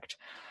direct,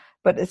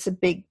 but it's a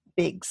big,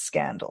 big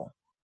scandal,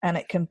 and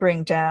it can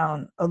bring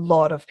down a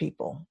lot of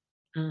people.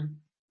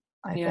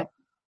 I think.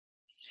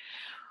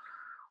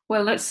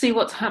 Well, let's see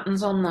what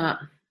happens on that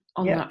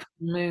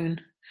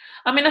moon.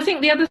 I mean, I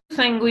think the other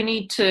thing we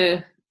need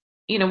to.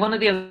 One of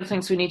the other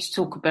things we need to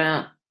talk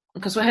about,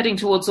 because we're heading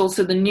towards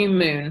also the new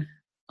moon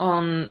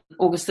on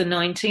August the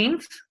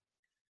 19th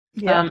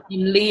in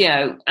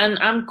Leo. And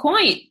I'm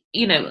quite,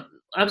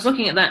 I was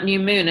looking at that new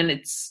moon, and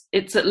it's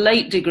at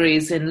late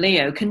degrees in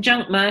Leo,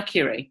 conjunct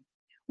Mercury,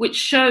 which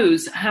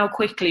shows how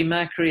quickly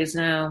Mercury is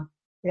now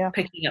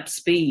picking up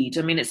speed.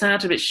 I mean, it's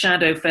out of its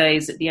shadow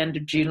phase at the end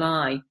of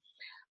July,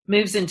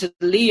 moves into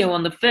Leo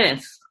on the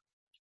 5th.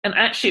 And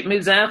actually it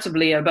moves out of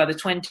Leo by the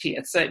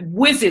 20th. So it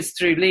whizzes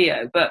through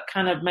Leo, but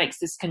kind of makes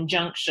this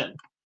conjunction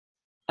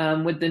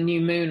with the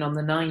new moon on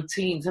the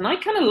 19th. And I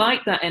kind of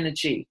like that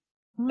energy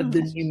of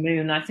the new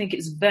moon. I think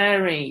it's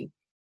very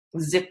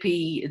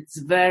zippy. It's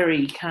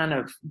very kind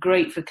of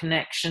great for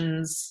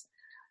connections.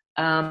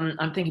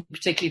 I'm thinking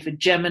particularly for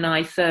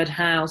Gemini, third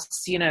house,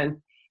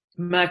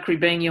 Mercury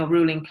being your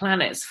ruling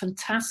planet. It's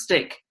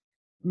fantastic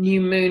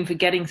new moon for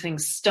getting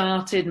things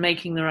started,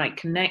 making the right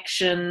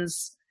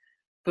connections,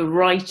 for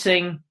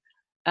writing.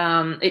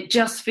 It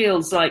just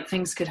feels like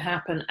things could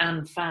happen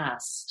and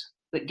fast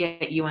that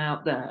get you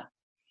out there.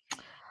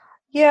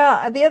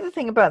 Yeah, the other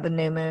thing about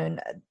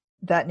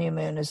that new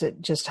moon is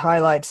it just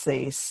highlights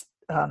these.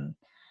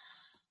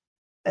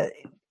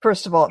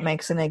 First of all, it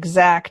makes an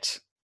exact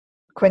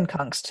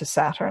quincunx to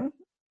Saturn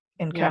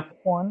in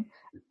Capricorn,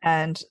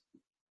 and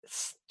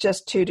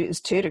just 2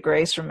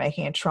 degrees from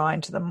making a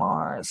trine to the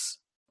Mars.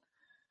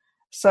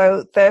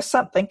 So there's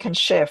something can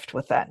shift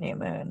with that new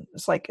moon.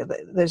 It's like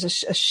there's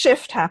a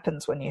shift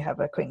happens when you have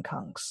a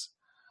quincunx.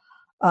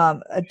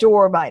 A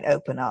door might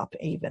open up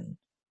even.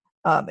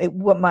 It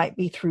might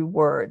be through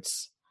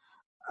words.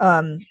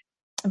 It'd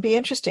be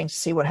interesting to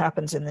see what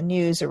happens in the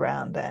news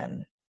around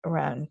then.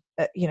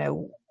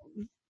 The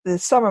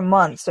summer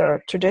months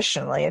are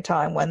traditionally a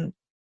time when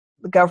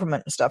the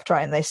government and stuff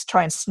try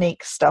and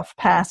sneak stuff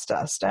past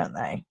us, don't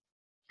they?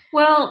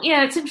 Well,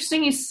 yeah, it's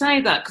interesting you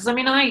say that, because, I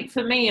mean,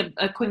 for me,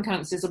 a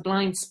quincunx is a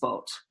blind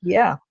spot.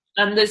 Yeah.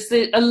 And there's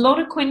a lot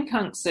of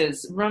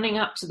quincunxes running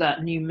up to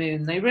that new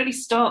moon. They really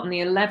start on the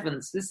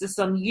 11th. There's this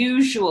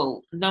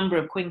unusual number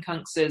of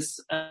quincunxes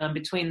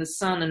between the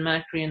Sun and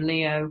Mercury and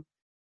Leo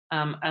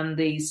and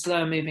the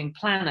slower-moving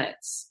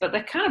planets. But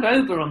they're kind of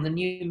over on the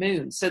new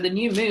moon. So the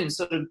new moon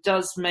sort of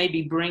does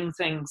maybe bring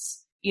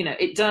things,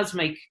 it does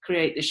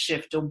create this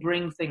shift or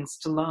bring things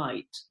to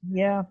light.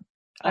 Yeah.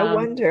 I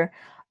wonder...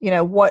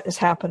 what is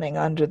happening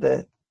under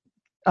the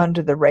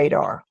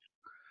radar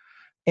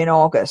in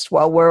August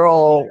while we're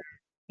all,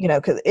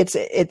 because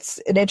it's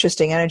an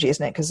interesting energy,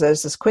 isn't it? Because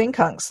there's this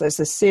quincunx, there's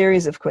this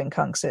series of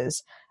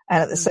quincunxes,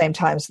 and at the same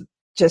time,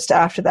 just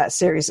after that,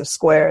 series of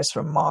squares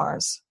from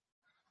Mars.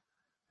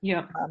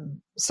 Yeah.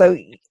 So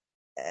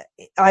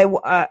I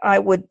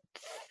would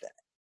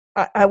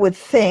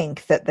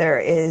think that there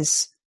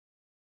is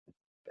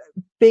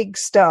big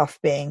stuff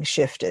being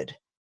shifted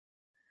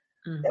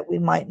that we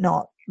might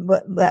not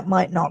but that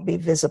might not be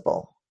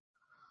visible.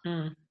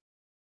 Mm.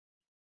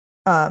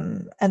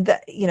 And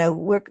that, you know,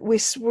 we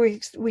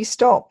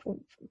stop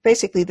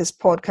basically this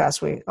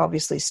podcast. We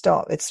obviously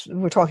stop.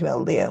 We're talking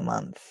about Leo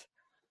month,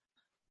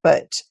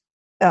 but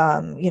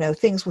you know,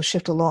 things will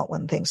shift a lot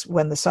when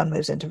the sun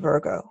moves into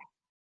Virgo.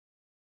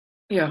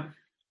 Yeah,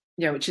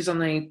 which is on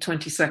the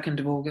 22nd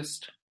of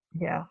August.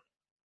 Yeah.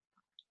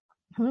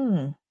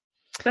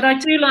 But I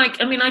do like,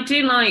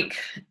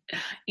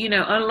 you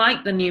know, I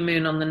like the new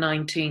moon on the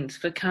 19th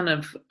for kind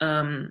of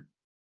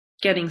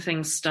getting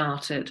things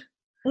started.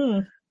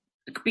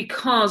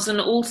 Because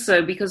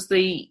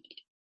the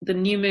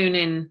new moon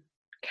in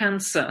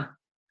Cancer,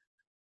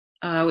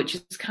 which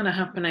is kind of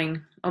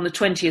happening on the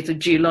 20th of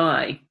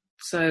July,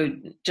 so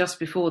just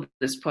before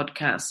this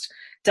podcast,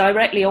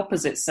 directly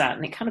opposite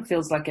Saturn, it kind of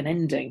feels like an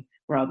ending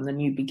rather than a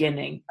new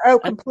beginning. Oh,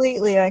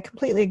 completely. I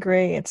completely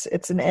agree.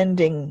 It's an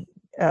ending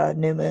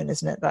new moon,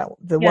 isn't it?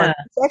 One.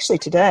 It's actually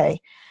today.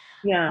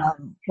 Yeah.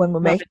 When we're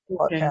making the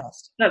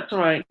podcast. That's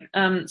right.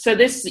 So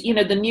this, you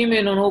know, the new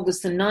moon on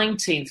August the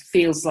 19th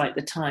feels like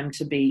the time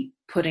to be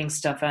putting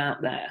stuff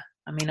out there.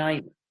 I mean,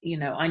 I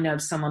know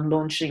of someone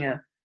launching a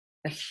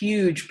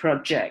huge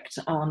project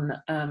on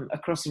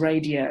across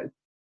radio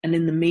and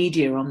in the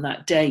media on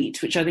that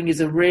date, which I think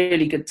is a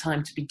really good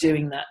time to be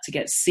doing that, to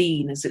get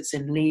seen, as it's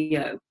in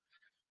Leo.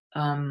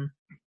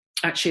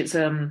 Actually, it's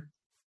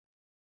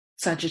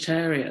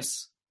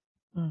Sagittarius.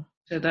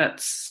 So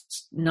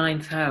that's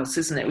 9th house,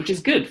 isn't it? Which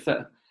is good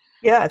for...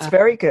 Yeah, it's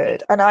very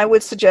good. And I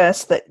would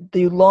suggest that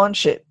you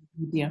launch it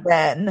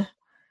then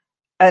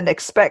and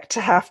expect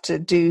to have to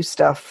do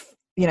stuff,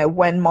 you know,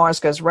 when Mars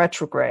goes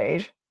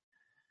retrograde.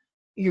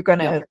 You're going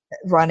to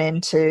run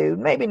into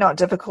maybe not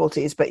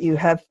difficulties, but you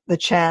have the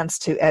chance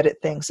to edit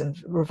things and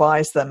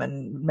revise them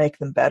and make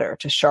them better,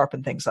 to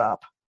sharpen things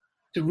up.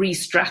 To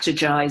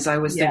re-strategize, I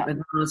always think,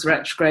 with Mars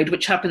retrograde,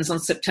 which happens on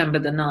September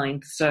the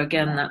 9th. So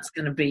again, that's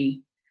going to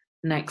be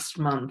next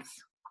month.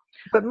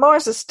 But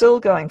Mars is still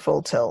going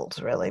full tilt,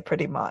 really,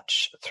 pretty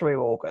much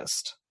through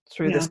August,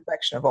 through this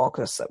section of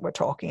August that we're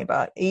talking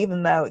about,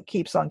 even though it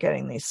keeps on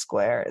getting these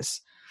squares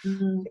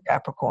to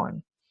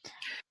Capricorn.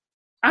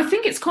 I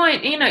think it's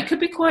quite, you know, it could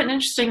be quite an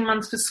interesting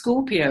month for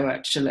Scorpio,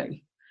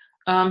 actually,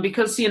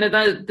 because, you know,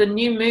 the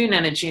new moon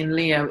energy in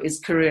Leo is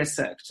career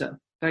sector,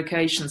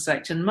 vocation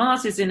sector, and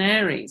Mars is in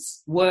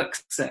Aries, work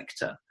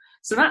sector.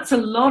 So that's a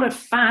lot of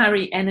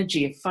fiery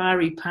energy, of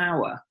fiery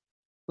power,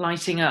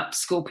 lighting up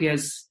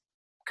Scorpio's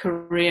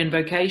career and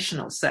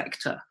vocational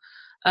sector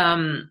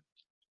and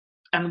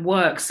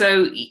work.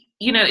 So,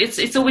 you know,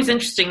 it's always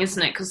interesting,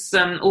 isn't it? Because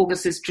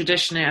August is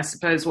traditionally, I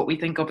suppose, what we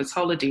think of as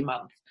holiday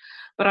month.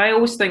 But I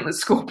always think that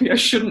Scorpio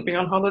shouldn't be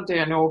on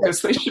holiday in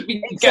August. They should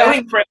be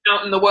going for it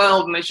out in the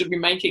world, and they should be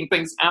making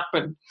things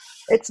happen.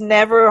 It's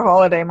never a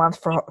holiday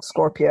month for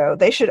Scorpio.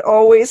 They should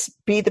always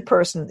be the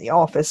person in the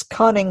office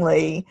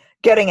cunningly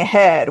getting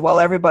ahead while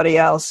everybody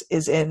else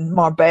is in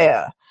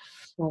Marbella.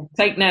 Well,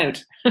 take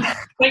note.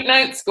 Take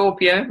note,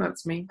 Scorpio.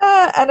 That's me.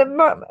 But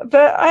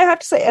I have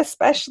to say,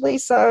 especially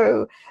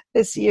so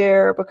this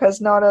year,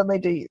 because not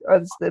only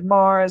is the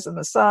Mars and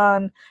the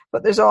Sun,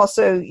 but there's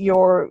also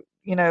your,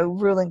 you know,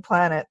 ruling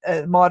planet,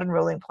 modern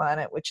ruling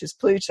planet, which is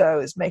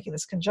Pluto, is making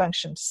this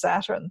conjunction to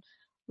Saturn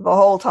the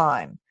whole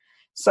time.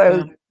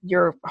 So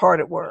you're hard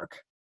at work.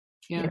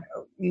 You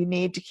know, you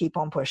need to keep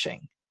on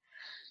pushing.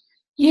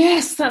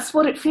 Yes, that's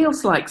what it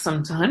feels like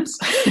sometimes.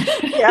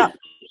 Yeah.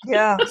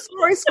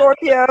 Sorry,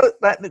 Scorpio.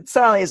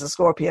 Sally is a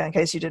Scorpio, in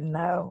case you didn't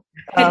know.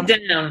 Head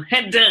down.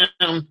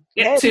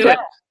 Get to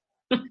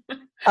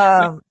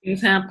it.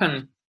 Things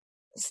happen.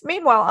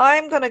 Meanwhile,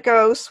 I'm going to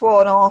go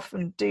swan off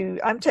and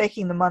I'm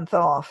taking the month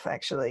off,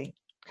 actually,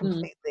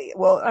 completely.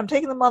 Well, I'm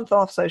taking the month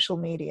off social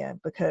media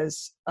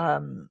because,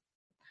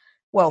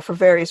 well, for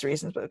various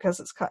reasons, but because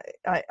it's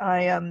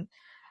I'm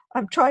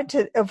trying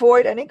to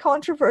avoid any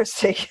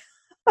controversy.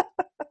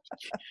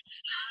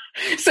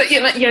 So,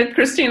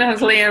 Christina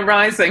has Leo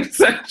rising,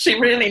 so she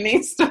really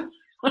needs to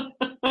go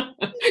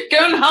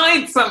and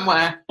hide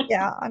somewhere.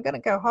 Yeah, I'm going to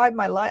go hide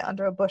my light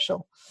under a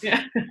bushel.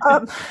 Yeah.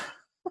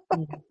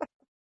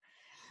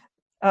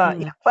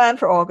 Plan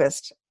for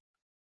August.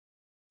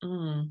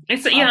 I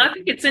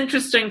think it's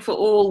interesting for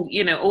all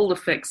the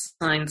fixed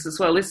signs as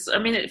well.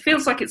 It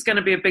feels like it's going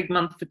to be a big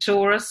month for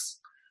Taurus.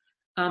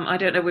 I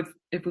don't know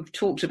if we've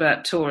talked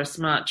about Taurus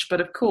much, but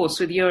of course,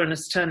 with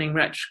Uranus turning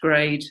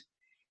retrograde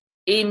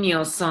in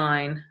your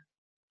sign,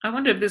 I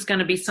wonder if there's going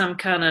to be some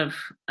kind of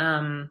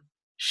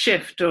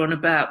shift or an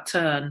about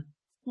turn.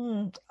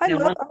 I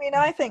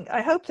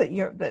hope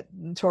that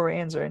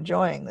Taurians are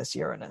enjoying this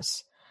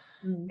Uranus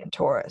in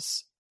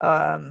Taurus.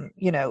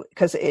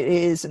 Because it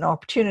is an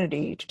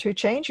opportunity to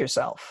change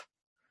yourself.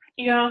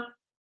 Yeah.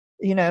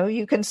 You know,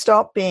 you can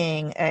stop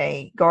being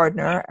a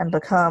gardener and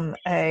become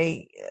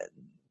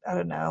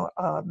I'm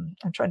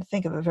trying to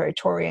think of a very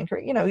Taurian,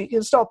 you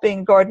can stop being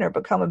a gardener,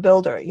 become a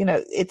builder. You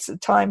know, it's a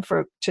time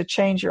to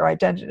change your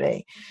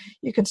identity.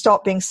 You can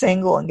stop being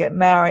single and get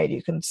married.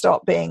 You can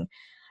stop being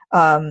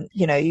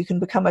You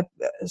can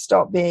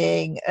stop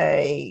being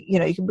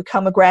you can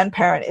become a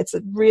grandparent. It's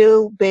a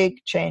real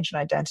big change in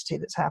identity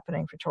that's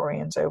happening for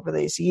Taurians over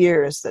these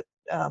years that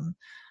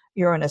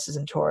Uranus is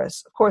in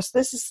Taurus. Of course,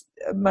 this is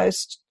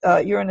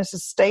Uranus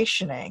is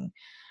stationing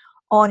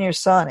on your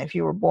sun if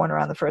you were born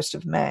around the 1st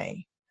of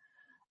May.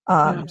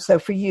 So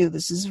for you,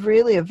 this is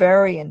really a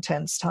very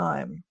intense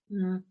time.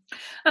 And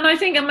I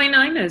think, I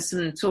know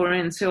some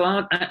Taurians who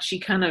are actually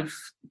kind of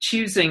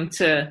choosing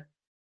to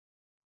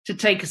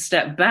take a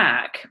step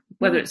back,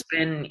 whether it's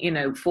been,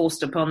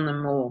 forced upon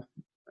them or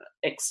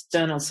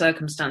external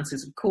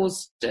circumstances have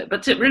caused it,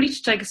 but to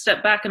take a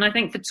step back. And I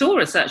think for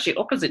Taurus, actually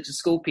opposite to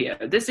Scorpio,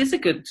 this is a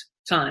good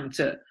time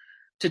to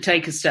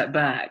take a step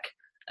back,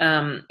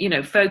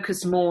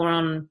 focus more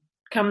on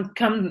come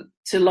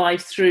to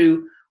life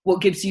through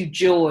what gives you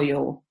joy,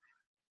 or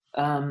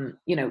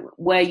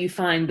where you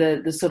find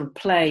the sort of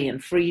play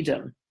and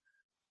freedom.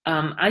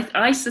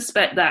 I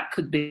suspect that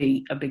could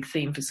be a big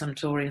theme for some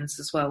Taurians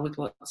as well, with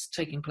what's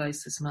taking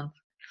place this month.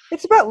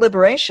 It's about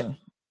liberation.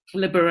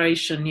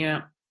 Liberation,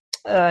 yeah.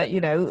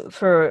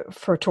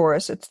 For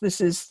Taurus,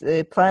 this is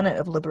the planet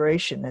of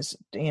liberation, is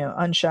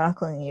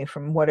unshackling you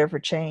from whatever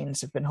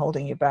chains have been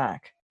holding you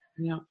back.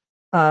 Yeah.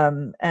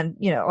 And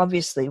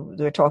obviously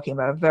we're talking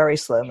about a very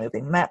slow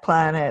moving Met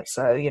planet,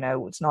 so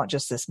it's not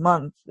just this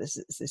month,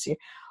 this year,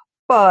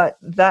 but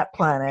that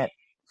planet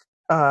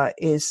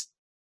is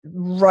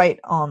right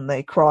on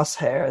the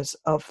crosshairs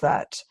of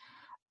that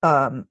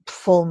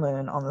full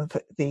moon on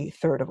the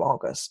 3rd of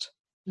August.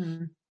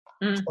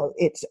 So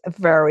it's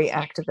very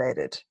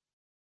activated,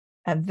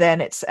 and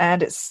then it's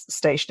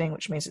stationing,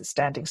 which means it's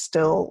standing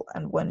still,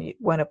 and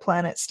when a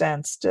planet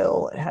stands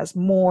still, it has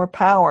more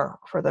power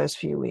for those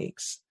few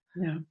weeks.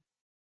 Yeah.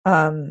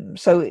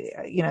 So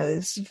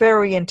it's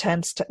very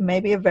intense,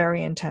 maybe a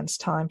very intense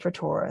time for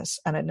Taurus,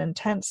 and an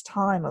intense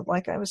time of,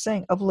 like I was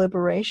saying, of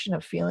liberation,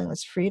 of feeling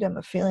this freedom,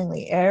 of feeling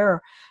the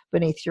air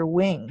beneath your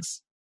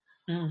wings.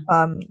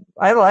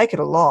 I like it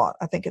a lot.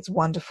 I think it's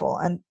wonderful.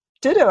 And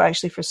ditto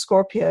actually for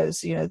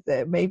Scorpios,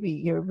 that maybe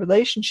your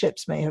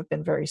relationships may have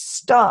been very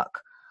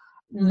stuck.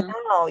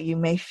 Now you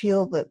may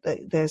feel that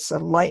there's a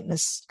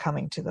lightness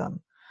coming to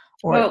them,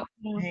 or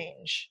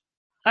change.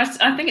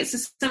 I think it's a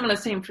similar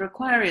theme for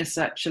Aquarius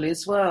actually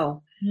as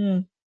well.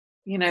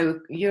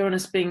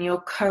 Uranus being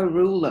your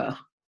co-ruler,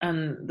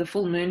 and the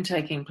full moon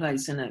taking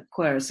place in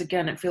Aquarius,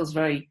 again, it feels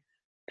very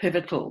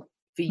pivotal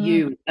for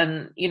you.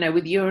 And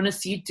with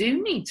Uranus, you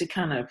do need to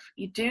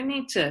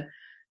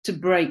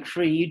break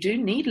free. You do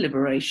need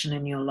liberation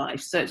in your life.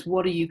 So it's,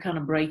 what are you kind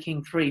of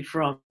breaking free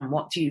from?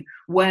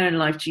 Where in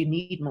life do you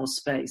need more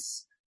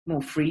space,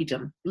 more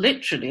freedom?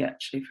 Literally,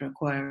 actually, for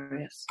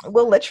Aquarius.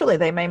 Well, literally,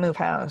 they may move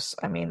house.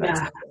 That's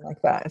something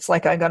like that. It's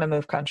like, I'm going to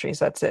move countries.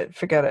 That's it.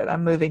 Forget it.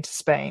 I'm moving to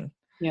Spain.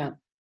 Yeah.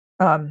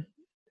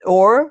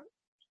 Or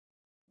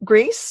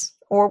Greece.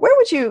 Or where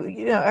would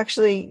you,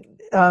 actually,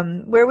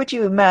 where would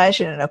you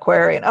imagine an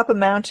Aquarian? Up a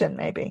mountain,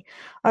 maybe.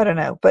 I don't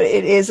know. But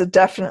it is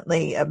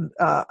definitely a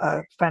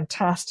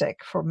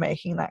fantastic for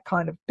making that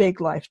kind of big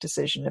life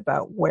decision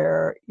about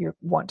where you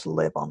want to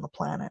live on the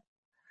planet.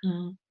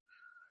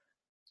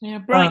 Yeah,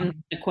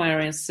 Brighton,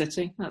 Aquarius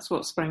city. That's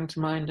what sprang to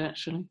mind,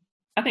 actually.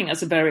 I think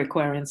that's a very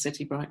Aquarian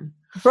city, Brighton.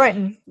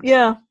 Brighton,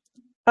 yeah.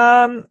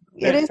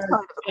 It is kind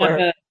of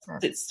Aquarian.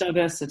 It's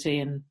diversity,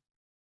 and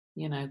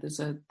there's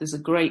a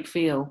great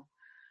feel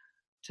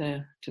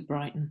to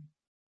Brighton,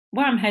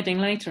 where I'm heading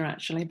later,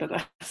 actually. But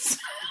that's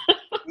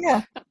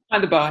by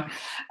the by.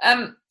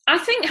 I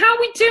think, how are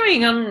we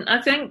doing?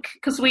 I think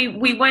because we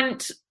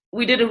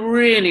did a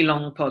really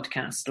long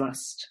podcast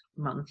last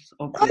month.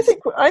 Obviously.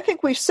 I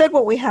think we've said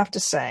what we have to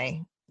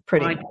say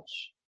pretty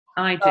much.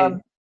 I do.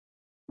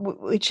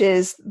 Which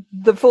is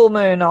the full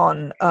moon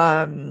on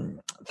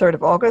 3rd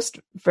of August,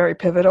 very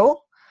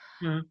pivotal.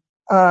 New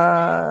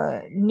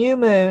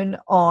moon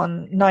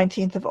on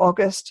 19th of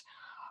August,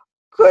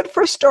 good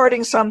for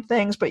starting some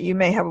things, but you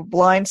may have a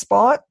blind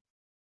spot.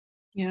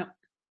 Yeah.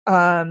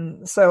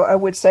 So I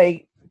would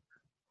say,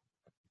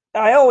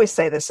 I always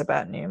say this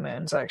about new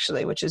moons,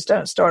 actually, which is,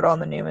 don't start on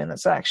the new moon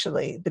that's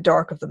actually the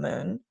dark of the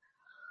moon.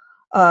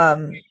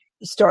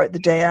 Start the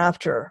day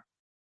after,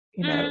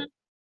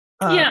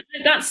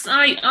 that's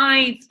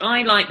I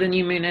like the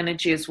new moon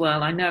energy as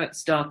well. I know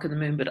it's dark of the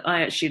moon, but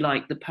I actually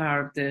like the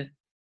power of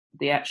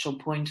the actual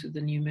point of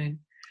the new moon.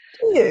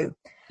 Do you?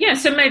 Yeah,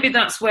 so maybe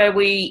that's where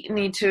we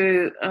need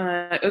to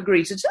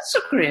agree to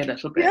disagree a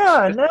little bit.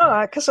 Yeah,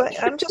 no, because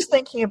I'm just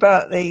thinking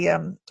about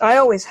the.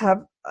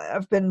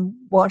 I've been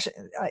watching.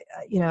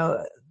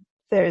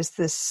 There's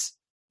this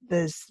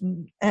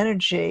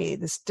energy,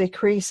 this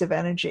decrease of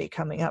energy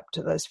coming up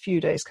to those few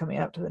days coming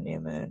up to the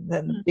new moon,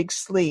 then the big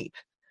sleep.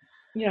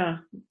 Yeah,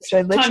 which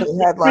I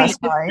literally had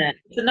last night.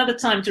 It's another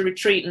time to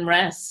retreat and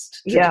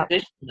rest.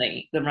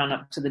 Traditionally, the run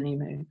up to the new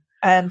moon.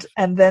 And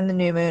then the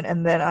new moon,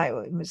 and then I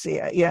would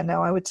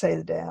say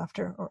the day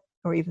after,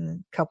 or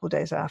even a couple of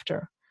days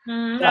after.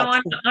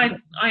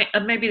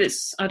 Maybe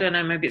it's, I don't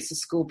know, maybe it's a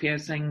Scorpio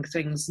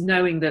things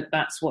knowing that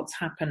that's what's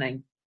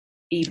happening,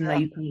 even though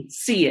you can't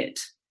see it.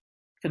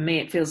 for me,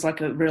 it feels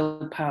like a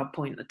real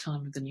PowerPoint at the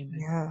time of the new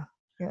moon.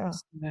 Yeah.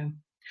 So,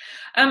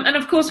 and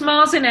of course,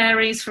 Mars in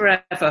Aries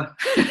forever.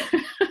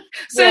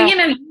 So,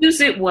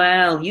 use it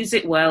well.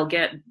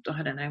 Get,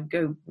 I don't know,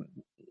 go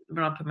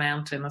run up a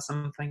mountain or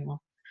something.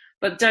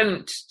 But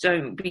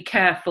don't be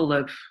careful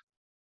of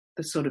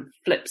the sort of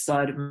flip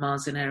side of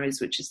Mars in Aries,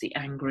 which is the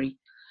angry,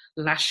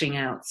 lashing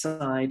out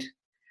side.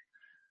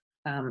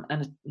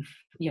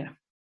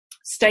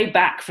 Stay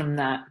back from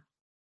that.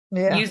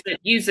 Yeah.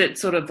 Use it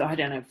sort of, I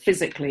don't know,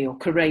 physically or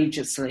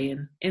courageously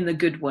and in the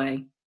good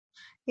way.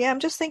 Yeah, I'm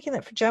just thinking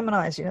that for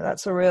Geminis,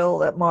 that's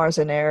that Mars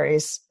in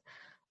Aries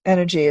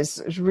energy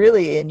is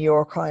really in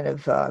your kind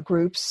of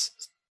groups,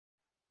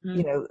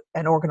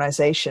 and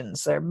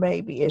organizations. There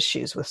may be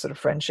issues with sort of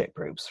friendship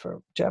groups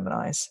for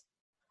Geminis.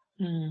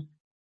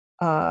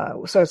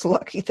 So it's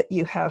lucky that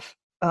you have,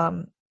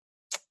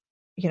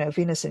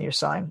 Venus in your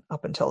sign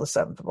up until the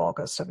 7th of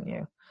August, haven't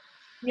you?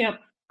 Yep.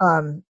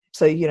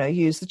 So,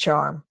 use the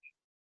charm.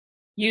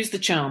 Use the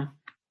charm.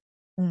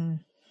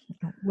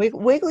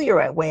 Wiggle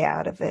your way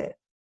out of it,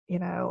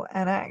 and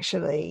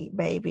actually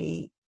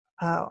maybe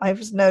I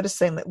was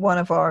noticing that one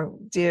of our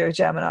dear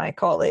Gemini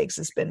colleagues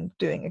has been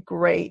doing a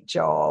great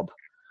job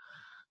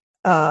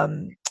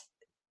dealing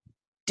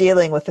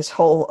with this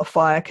whole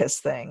Ophiuchus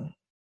thing,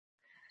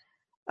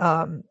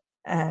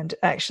 and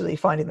actually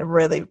finding the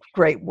really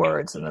great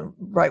words and the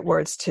right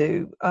words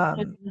to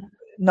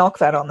knock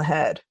that on the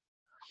head.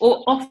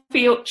 Or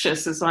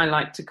Ophiuchus, as I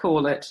like to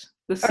call it,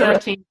 the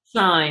 13th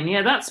sign.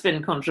 Yeah, that's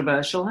been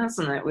controversial,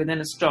 hasn't it? Within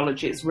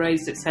astrology, it's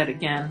raised its head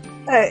again.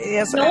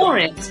 Yes, Ignore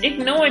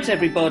it,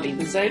 everybody.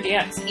 The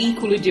zodiac's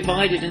equally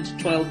divided into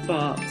 12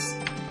 parts.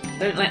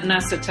 Don't let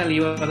NASA tell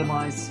you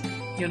otherwise.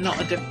 You're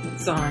not a different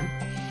sign.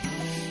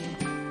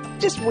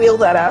 Just wheel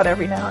that out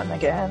every now and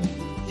again.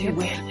 You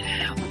wheel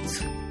it out.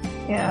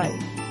 Yeah,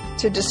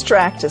 to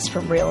distract us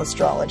from real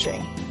astrology.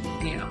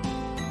 Yeah.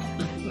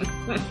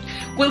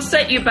 We'll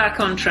set you back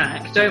on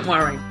track. Don't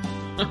worry.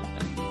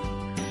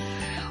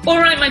 All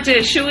right, my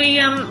dear. Shall we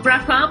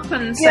wrap up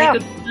and say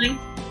goodbye?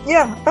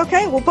 Yeah.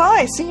 Okay. Well,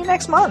 bye. See you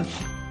next month.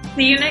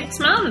 See you next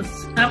month.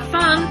 Have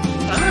fun.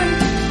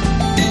 Bye.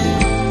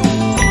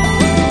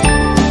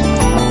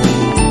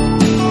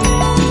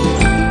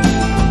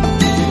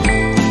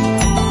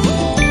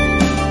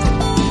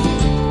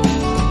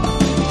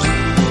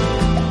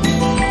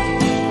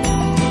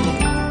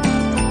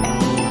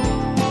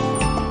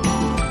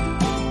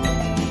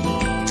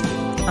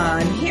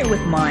 I'm here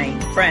with my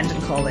friend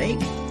and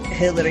colleague,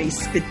 Hilary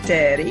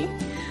Spiteri,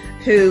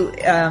 who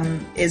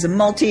is a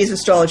Maltese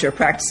astrologer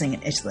practicing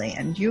in Italy,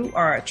 and you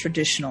are a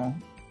traditional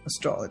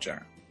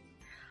astrologer.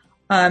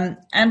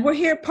 And we're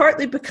here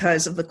partly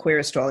because of the Queer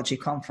Astrology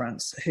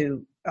Conference,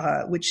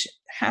 which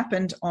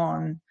happened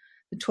on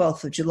the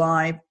 12th of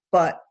July,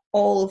 but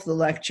all of the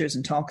lectures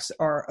and talks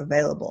are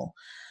available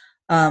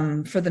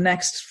for the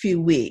next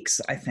few weeks,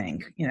 I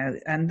think.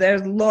 And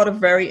there's a lot of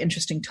very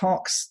interesting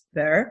talks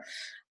there.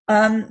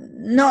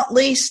 Not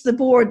least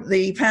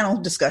the panel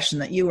discussion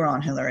that you were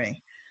on,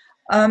 Hilary.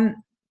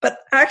 But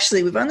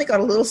actually, we've only got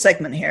a little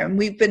segment here, and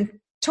we've been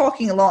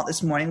talking a lot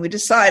this morning. We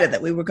decided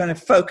that we were going to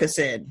focus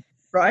in,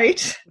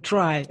 right?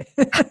 Try.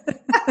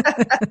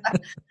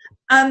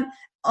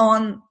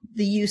 On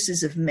the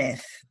uses of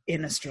myth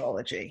in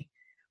astrology,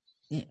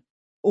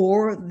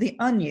 or the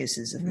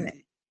unuses of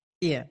myth.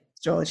 Yeah.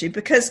 Astrology,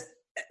 because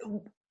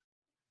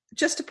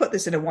just to put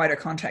this in a wider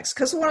context,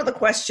 because one of the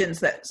questions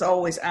that's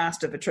always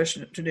asked of a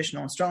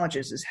traditional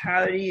astrologers is,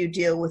 how do you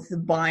deal with the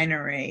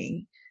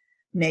binary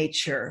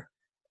nature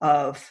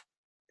of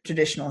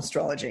traditional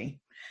astrology?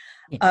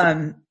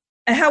 Yeah.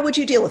 And how would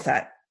you deal with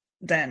that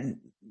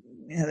then,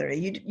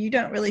 Hilary? You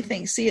don't really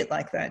see it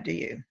like that, do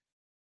you?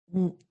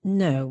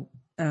 No.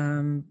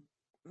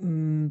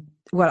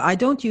 Well, I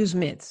don't use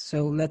myths,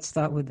 so let's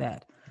start with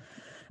that.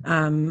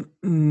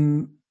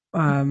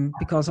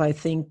 Because I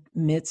think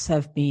myths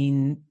have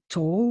been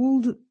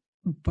told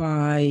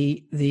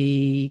by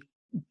the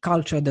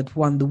culture that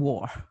won the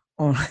war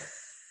on.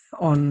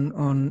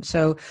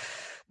 So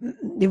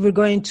if we're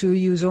going to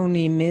use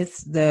only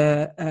myths,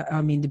 the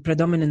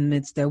predominant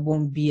myths, there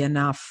won't be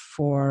enough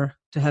to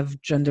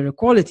have gender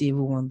equality if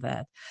we want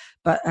that.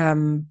 But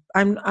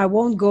I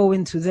won't go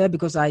into that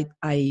because I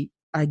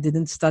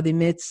didn't study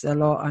myths a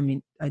lot.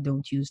 I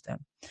don't use them.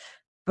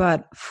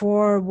 But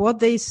for what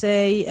they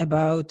say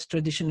about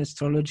traditional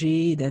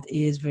astrology that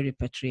is very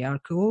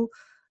patriarchal,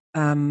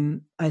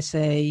 I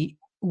say,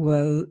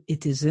 well,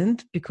 it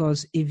isn't,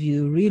 because if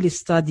you really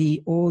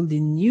study all the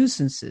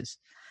nuisances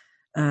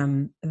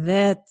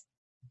that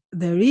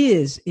there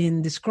is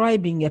in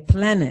describing a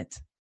planet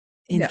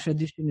in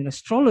traditional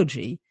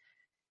astrology,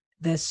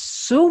 there's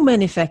so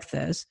many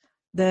factors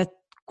that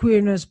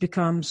queerness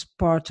becomes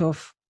part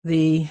of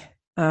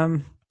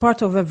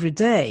every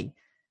day.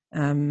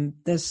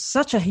 There's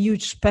such a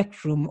huge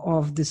spectrum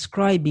of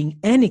describing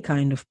any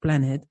kind of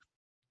planet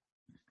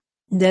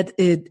that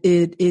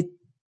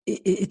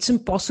it's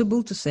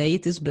impossible to say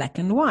it is black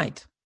and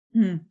white,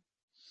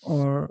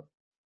 or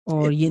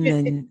yin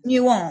and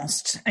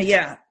nuanced.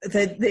 Yeah,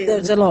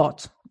 there's a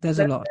lot. There's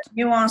a lot.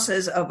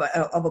 Nuances of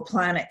a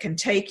planet can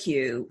take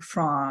you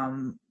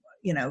from,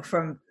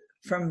 from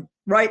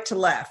right to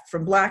left,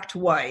 from black to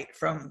white,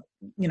 from,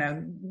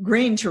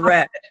 green to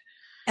red.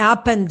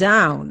 Up and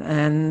down,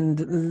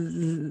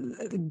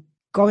 and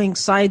going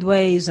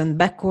sideways and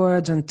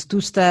backwards, and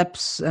 2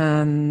 steps,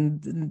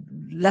 and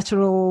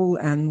lateral,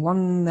 and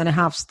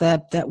 1.5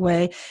 step that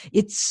way.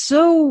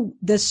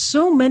 There's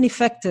so many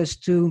factors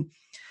to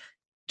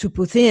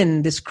put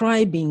in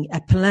describing a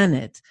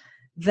planet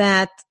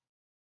that,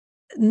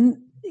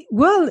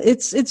 well,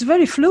 it's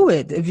very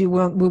fluid, if we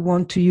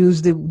want to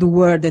use the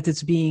word that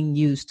it's being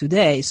used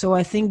today. So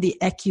I think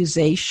the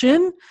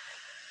accusation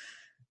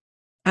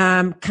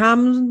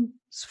comes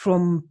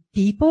from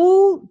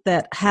people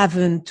that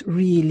haven't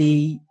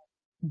really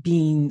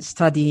been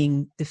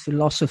studying the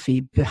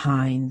philosophy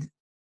behind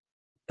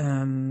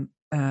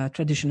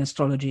traditional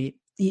astrology.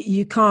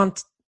 You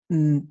can't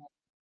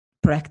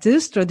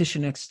practice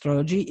traditional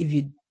astrology if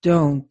you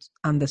don't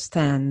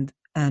understand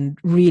and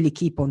really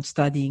keep on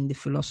studying the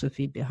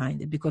philosophy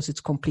behind it, because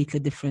it's completely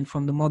different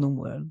from the modern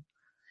world.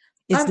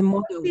 It's the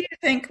modern.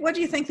 What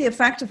do you think the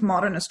effect of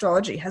modern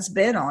astrology has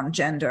been on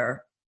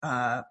gender,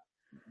 on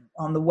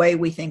the way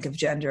we think of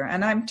gender?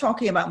 And I'm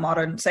talking about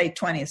modern, say,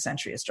 20th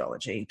century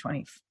astrology,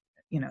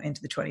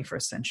 into the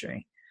 21st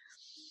century.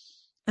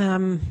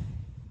 Do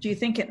you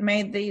think it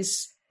made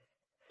these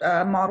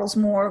models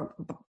more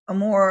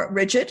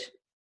rigid?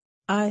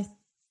 I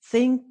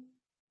think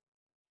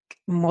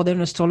modern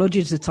astrology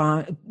is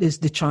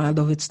the child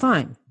of its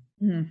time.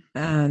 Mm.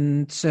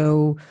 And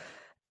so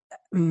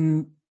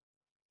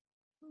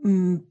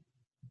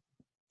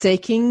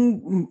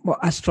taking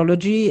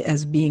astrology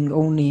as being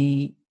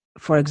only,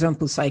 for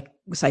example,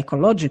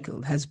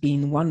 psychological has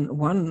been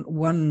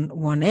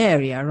one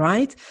area,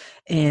 right?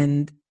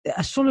 And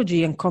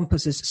astrology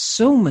encompasses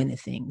so many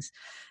things.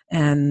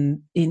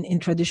 And in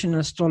traditional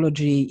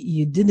astrology,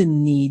 you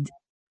didn't need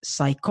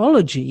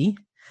psychology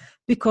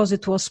because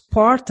it was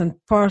part and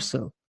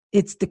parcel.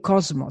 It's the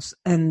cosmos,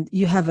 and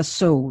you have a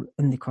soul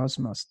in the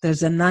cosmos.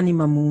 There's an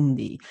anima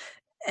mundi,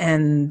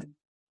 and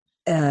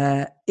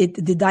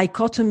the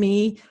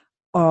dichotomy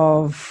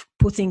of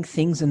putting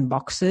things in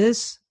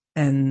boxes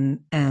and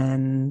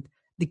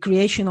the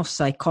creation of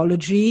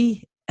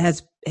psychology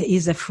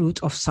is a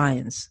fruit of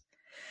science.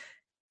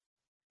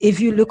 If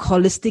you look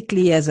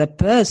holistically as a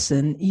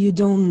person, you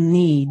don't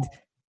need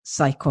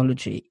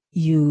psychology.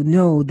 You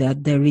know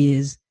that there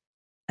is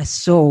a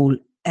soul,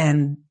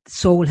 and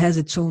soul has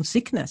its own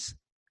sickness.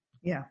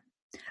 Yeah.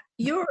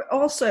 You're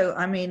also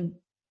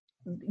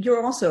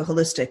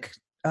holistic.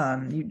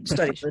 You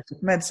study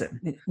holistic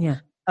medicine. Yeah.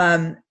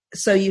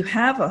 So you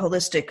have a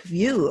holistic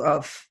view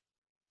of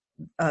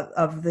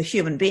the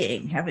human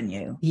being, haven't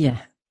you? Yeah.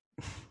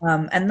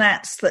 And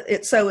that's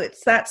that's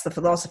the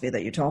philosophy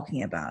that you're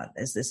talking about,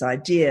 is this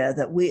idea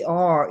that we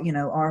are,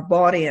 our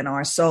body and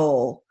our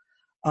soul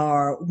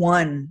are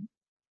one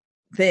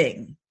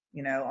thing,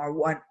 are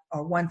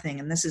one thing,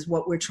 and this is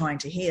what we're trying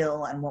to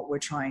heal and what we're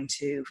trying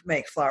to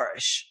make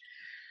flourish.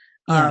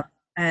 Yeah.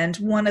 And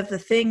one of the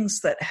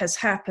things that has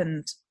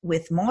happened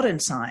with modern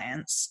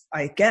science,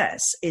 I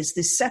guess, is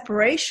this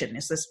separation,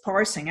 is this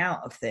parsing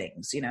out of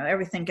things.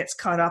 Everything gets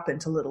cut up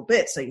into little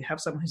bits. So you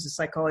have someone who's a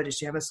psychologist,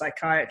 you have a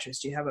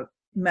psychiatrist, you have a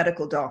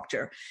medical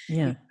doctor.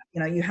 Yeah.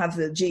 You have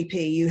the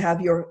GP, you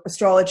have your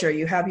astrologer,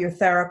 you have your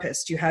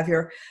therapist, you have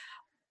your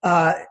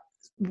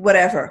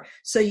whatever.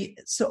 So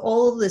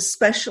all of the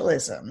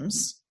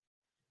specialisms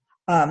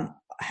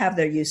have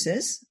their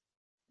uses,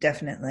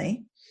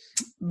 definitely.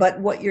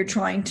 But you're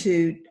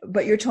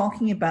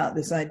talking about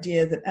this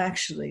idea that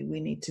actually we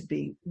need to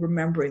be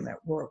remembering that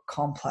we're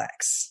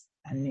complex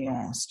and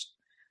nuanced.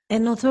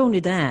 And not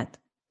only that,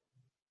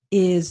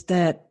 is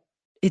that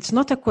it's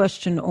not a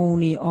question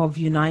only of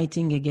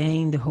uniting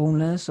again the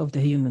wholeness of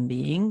the human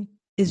being,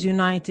 is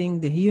uniting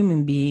the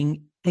human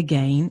being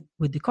again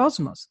with the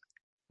cosmos.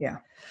 Yeah.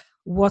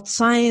 What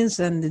science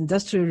and the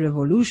Industrial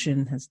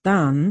Revolution has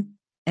done,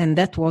 and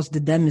that was the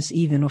demise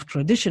even of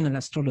traditional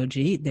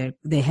astrology,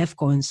 they have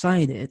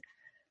coincided.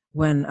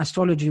 When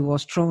astrology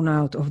was thrown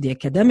out of the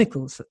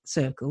academical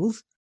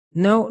circles,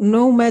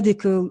 no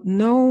medical,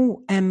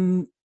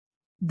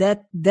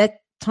 that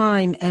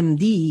time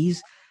MDs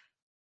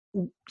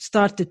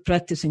started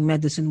practicing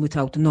medicine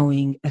without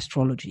knowing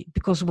astrology,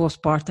 because it was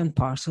part and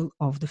parcel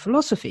of the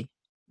philosophy.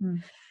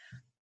 Mm.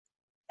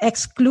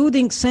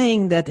 Excluding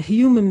saying that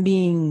human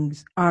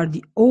beings are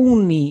the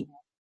only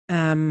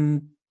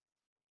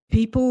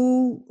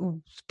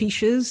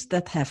species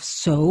that have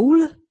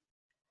soul,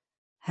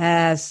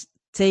 has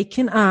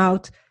taken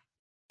out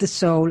the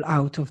soul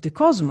out of the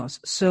cosmos.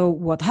 So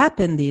what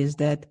happened is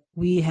that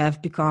we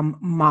have become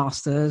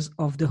masters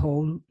of the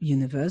whole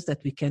universe,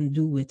 that we can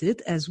do with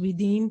it as we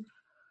deem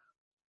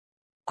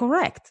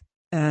correct.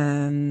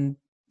 And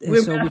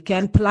so we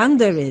can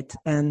plunder it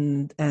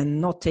and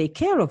not take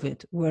care of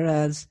it.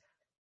 Whereas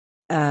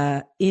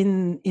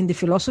in the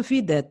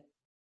philosophy that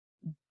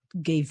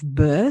gave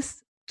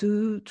birth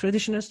to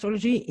traditional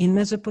astrology in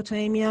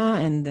Mesopotamia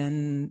and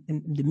then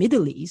in the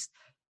Middle East,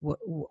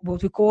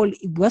 what we call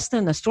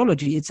Western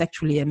astrology, it's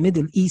actually a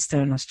Middle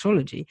Eastern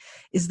astrology,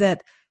 is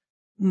that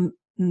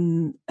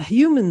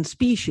human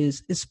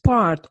species is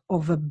part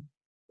of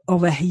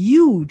a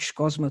huge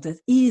cosmos that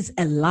is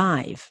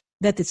alive,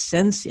 that is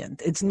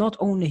sentient. It's not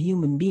only a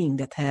human being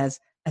that has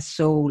a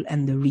soul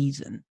and a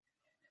reason.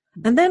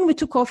 And then we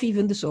took off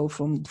even the soul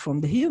from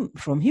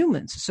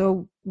humans.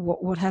 So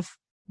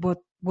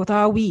what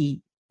are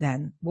we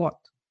then? What?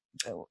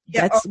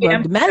 That's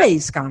where the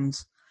malaise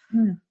comes.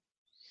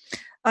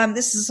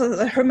 This is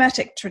the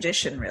Hermetic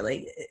tradition.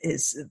 Really,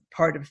 is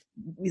part of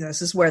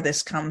this is where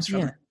this comes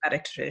from. The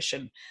Hermetic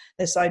tradition,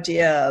 this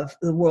idea of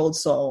the world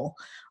soul,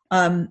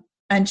 and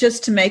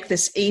just to make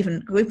this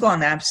even, we've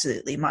gone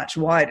absolutely much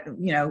wider.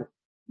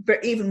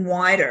 But even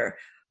wider.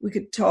 We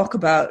could talk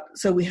about.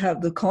 So we have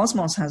the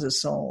cosmos has a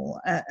soul,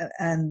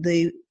 and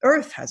the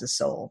Earth has a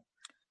soul.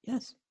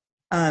 Yes,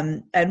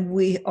 and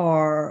we've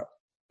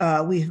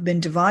been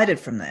divided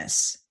from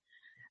this.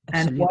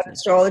 Absolutely. And what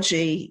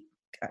astrology,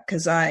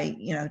 because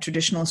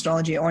traditional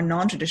astrology or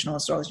non-traditional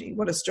astrology,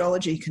 what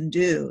astrology can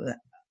do,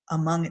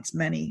 among its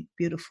many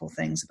beautiful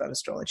things about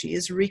astrology,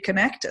 is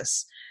reconnect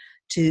us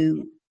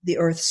to the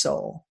Earth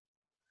soul.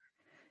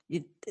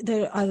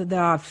 There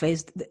are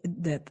phases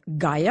that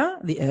Gaia,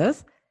 the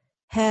Earth,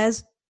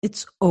 has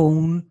its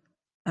own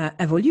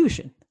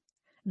evolution.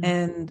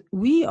 And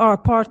we are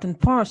part and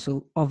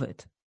parcel of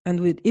it.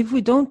 And if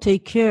we don't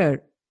take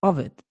care of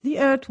it, the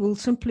Earth will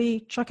simply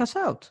chuck us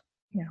out.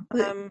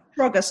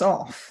 Shrug us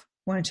off,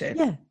 won't it?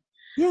 Yeah.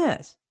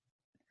 Yes.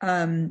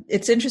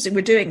 It's interesting.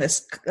 We're doing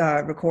this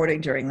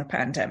recording during the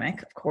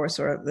pandemic, of course,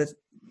 or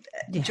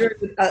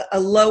during a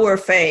lower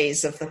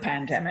phase of the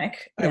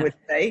pandemic, I would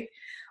say.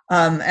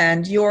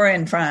 And you're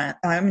in France.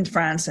 I'm in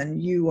France,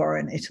 and you are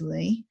in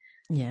Italy.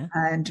 Yeah.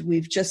 And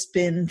we've just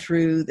been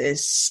through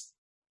this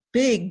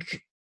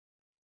big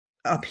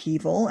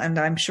upheaval, and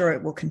I'm sure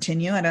it will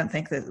continue. I don't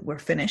think that we're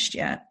finished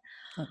yet.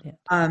 Not yet.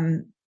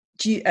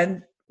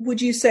 And would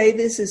you say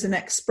this is an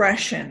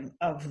expression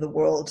of the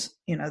world?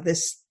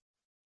 This.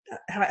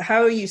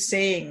 How are you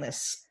seeing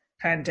this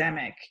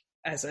pandemic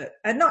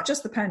and not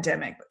just the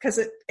pandemic, because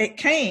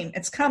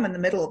it's come in the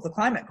middle of the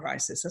climate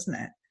crisis, hasn't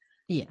it?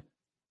 Yeah.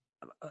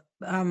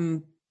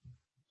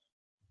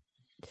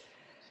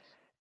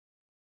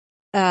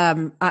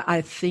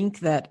 I think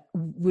that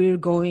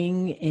we're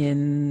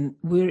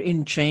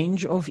in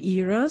change of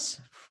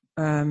eras,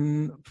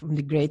 from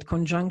the great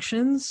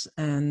conjunctions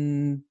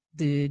and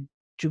the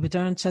Jupiter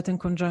and Saturn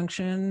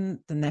conjunction.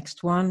 The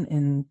next one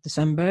in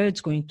December,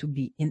 it's going to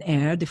be in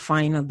air, the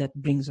final that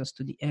brings us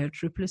to the air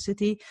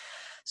triplicity.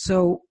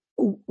 So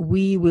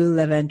we will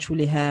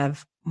eventually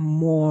have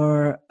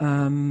more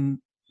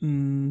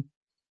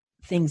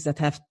things that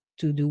have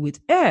to do with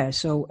air.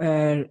 So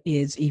air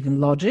is even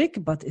logic,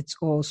 but it's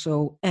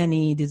also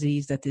any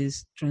disease that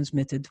is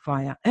transmitted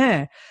via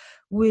air,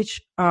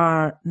 which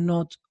are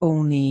not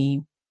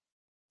only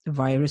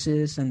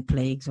viruses and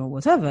plagues or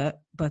whatever,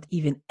 but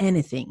even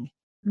anything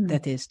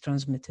that is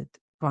transmitted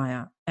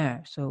via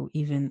air. So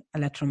even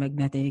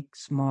electromagnetic,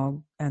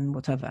 smog, and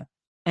whatever,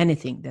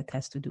 anything that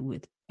has to do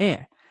with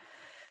air.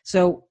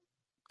 So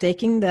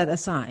taking that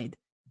aside,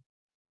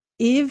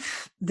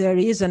 if there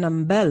is an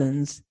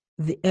imbalance,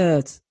 the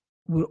Earth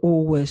will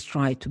always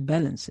try to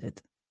balance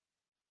it.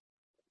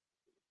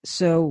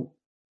 So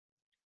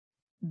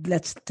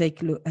let's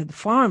take a look at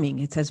farming.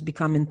 It has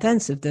become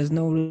intensive. There's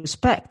no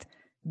respect.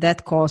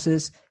 That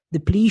causes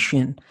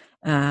depletion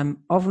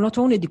of not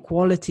only the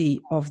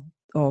quality of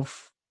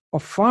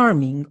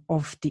farming,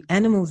 of the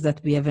animals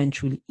that we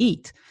eventually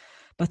eat,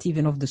 but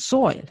even of the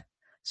soil.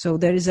 So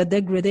there is a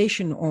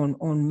degradation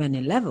on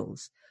many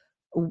levels.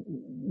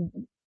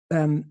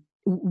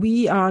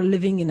 We are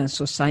living in a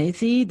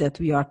society that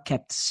we are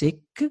kept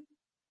sick,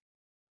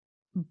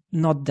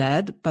 not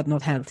dead, but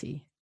not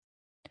healthy.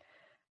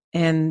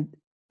 And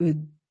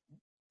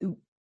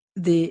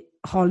the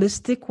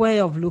holistic way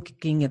of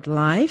looking at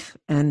life,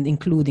 and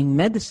including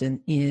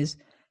medicine, is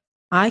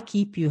I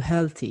keep you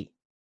healthy.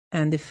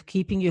 And if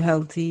keeping you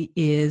healthy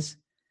is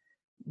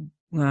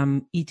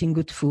eating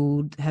good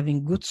food,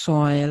 having good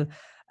soil,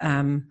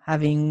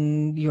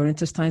 having your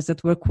intestines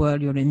that work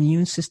well, your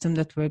immune system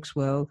that works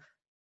well,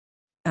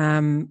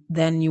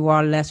 then you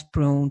are less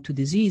prone to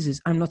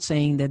diseases. I'm not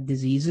saying that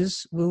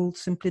diseases will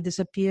simply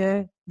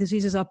disappear.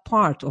 Diseases are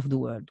part of the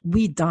world.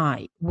 We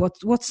die.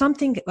 What's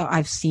something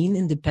I've seen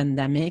in the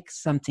pandemic,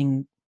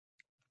 something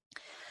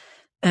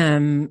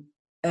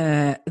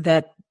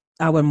that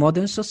our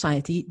modern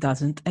society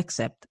doesn't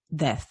accept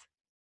death.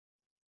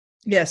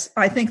 Yes,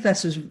 I think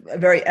this was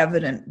very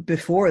evident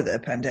before the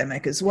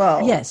pandemic as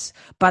well. Yes,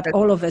 but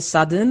all of a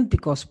sudden,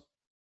 because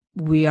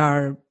we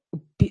are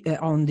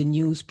on the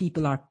news,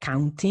 people are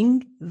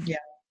counting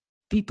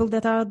people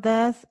that are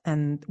dead,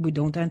 and we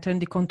don't enter in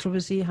the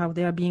controversy how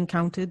they are being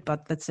counted,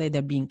 but let's say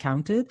they're being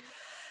counted.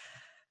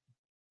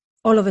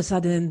 All of a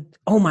sudden,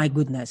 oh my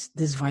goodness,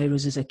 this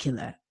virus is a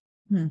killer.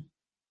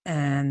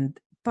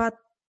 But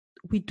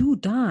we do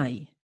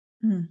die.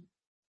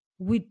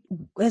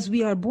 as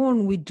we are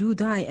born, we do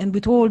die. And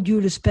with all due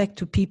respect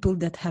to people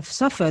that have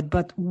suffered,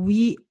 but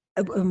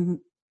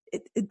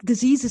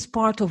disease is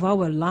part of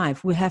our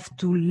life. We have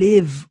to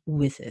live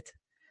with it.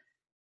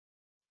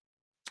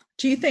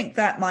 Do you think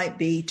that might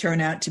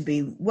turn out to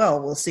be,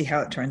 well, we'll see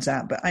how it turns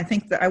out, but I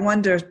think that I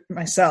wonder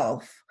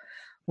myself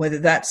whether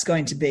that's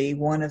going to be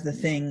one of the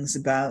things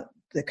about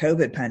the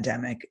COVID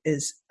pandemic,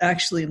 is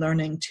actually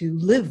learning to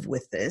live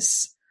with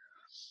this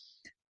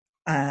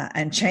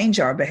and change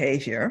our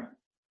behavior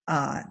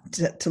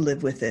to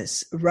live with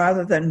this,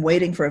 rather than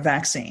waiting for a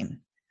vaccine,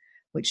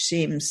 which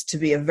seems to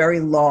be a very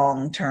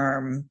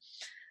long-term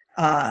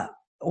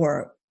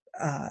or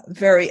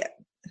very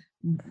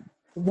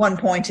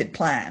one-pointed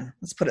plan.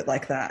 Let's put it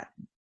like that.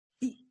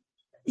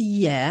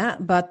 Yeah,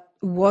 but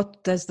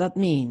what does that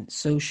mean?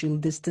 Social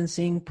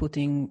distancing,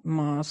 putting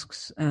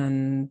masks,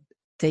 and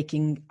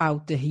taking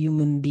out the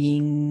human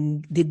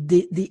being,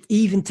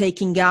 even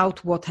taking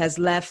out what has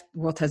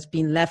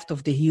been left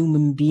of the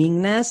human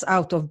beingness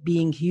out of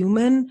being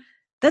human.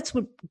 That's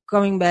what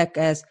coming back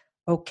as,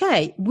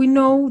 okay, we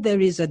know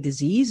there is a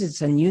disease,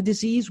 it's a new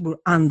disease, we're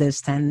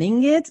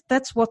understanding it.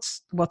 That's what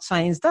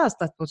science does,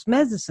 that's what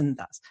medicine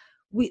does.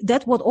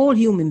 That's what all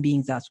human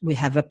beings does. We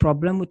have a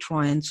problem, we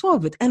try and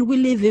solve it, and we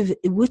live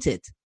with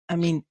it. I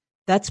mean,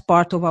 that's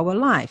part of our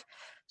life.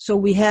 So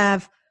we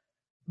have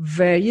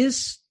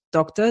various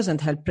doctors and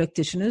health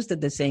practitioners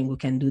that they're saying we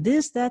can do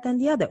this, that, and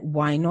the other.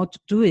 Why not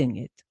doing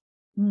it?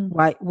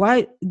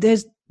 Why?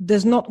 There's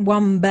not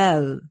one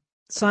bell.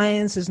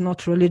 Science is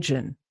not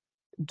religion.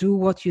 Do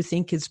what you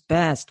think is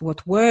best,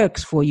 what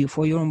works for you,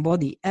 for your own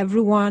body.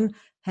 Everyone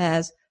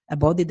has a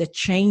body that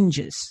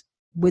changes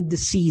with the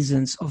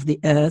seasons of the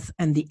earth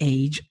and the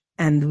age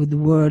and with the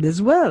world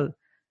as well.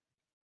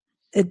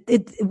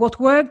 What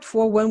worked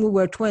for when we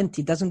were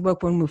 20 doesn't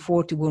work when we're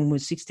 40, when we're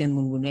 60, and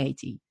when we're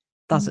 80.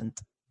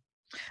 Doesn't.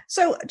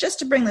 So just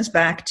to bring this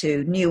back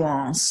to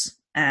nuance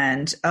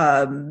and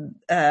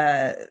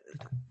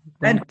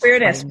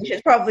queerness, we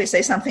should probably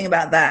say something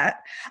about that.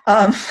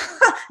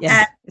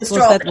 Yeah,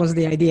 that was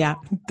the idea.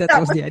 That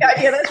was the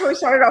idea. That's where we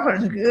started off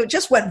on. It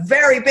just went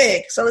very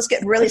big, so let's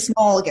get really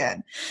small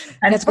again.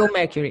 And let's go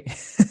Mercury.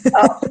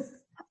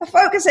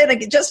 Focus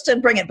in just to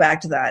bring it back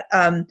to that.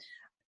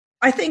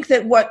 I think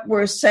that what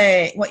you're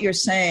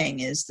saying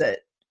is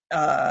that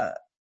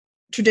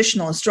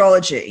traditional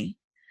astrology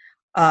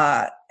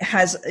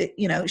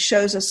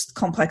shows us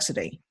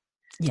complexity.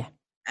 Yeah.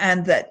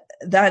 And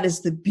that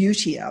is the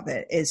beauty of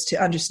it, is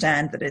to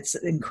understand that it's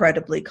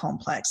incredibly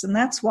complex. And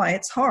that's why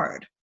it's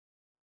hard.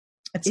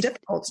 It's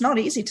difficult. It's not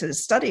easy to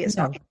study. It's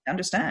not easy to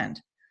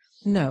understand.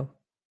 No,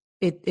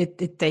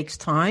 it takes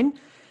time.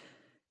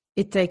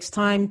 It takes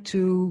time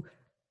to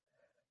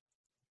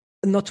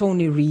not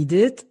only read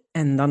it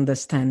and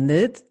understand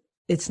it.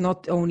 It's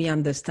not only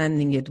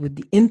understanding it with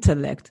the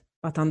intellect,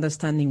 but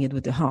understanding it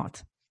with the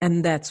heart.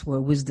 And that's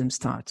where wisdom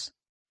starts.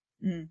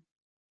 Mm.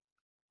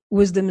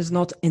 Wisdom is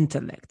not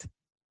intellect.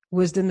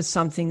 Wisdom is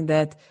something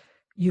that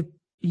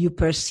you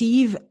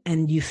perceive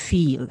and you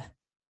feel,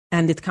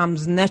 and it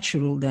comes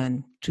natural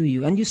then to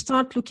you. And you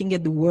start looking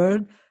at the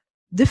world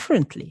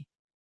differently.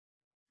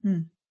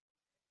 Mm.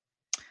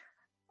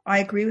 I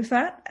agree with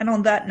that. And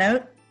on that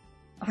note,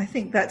 I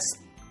think that's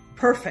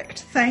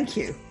perfect. Thank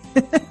you.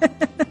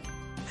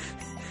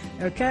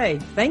 Okay.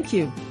 Thank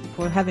you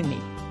for having me.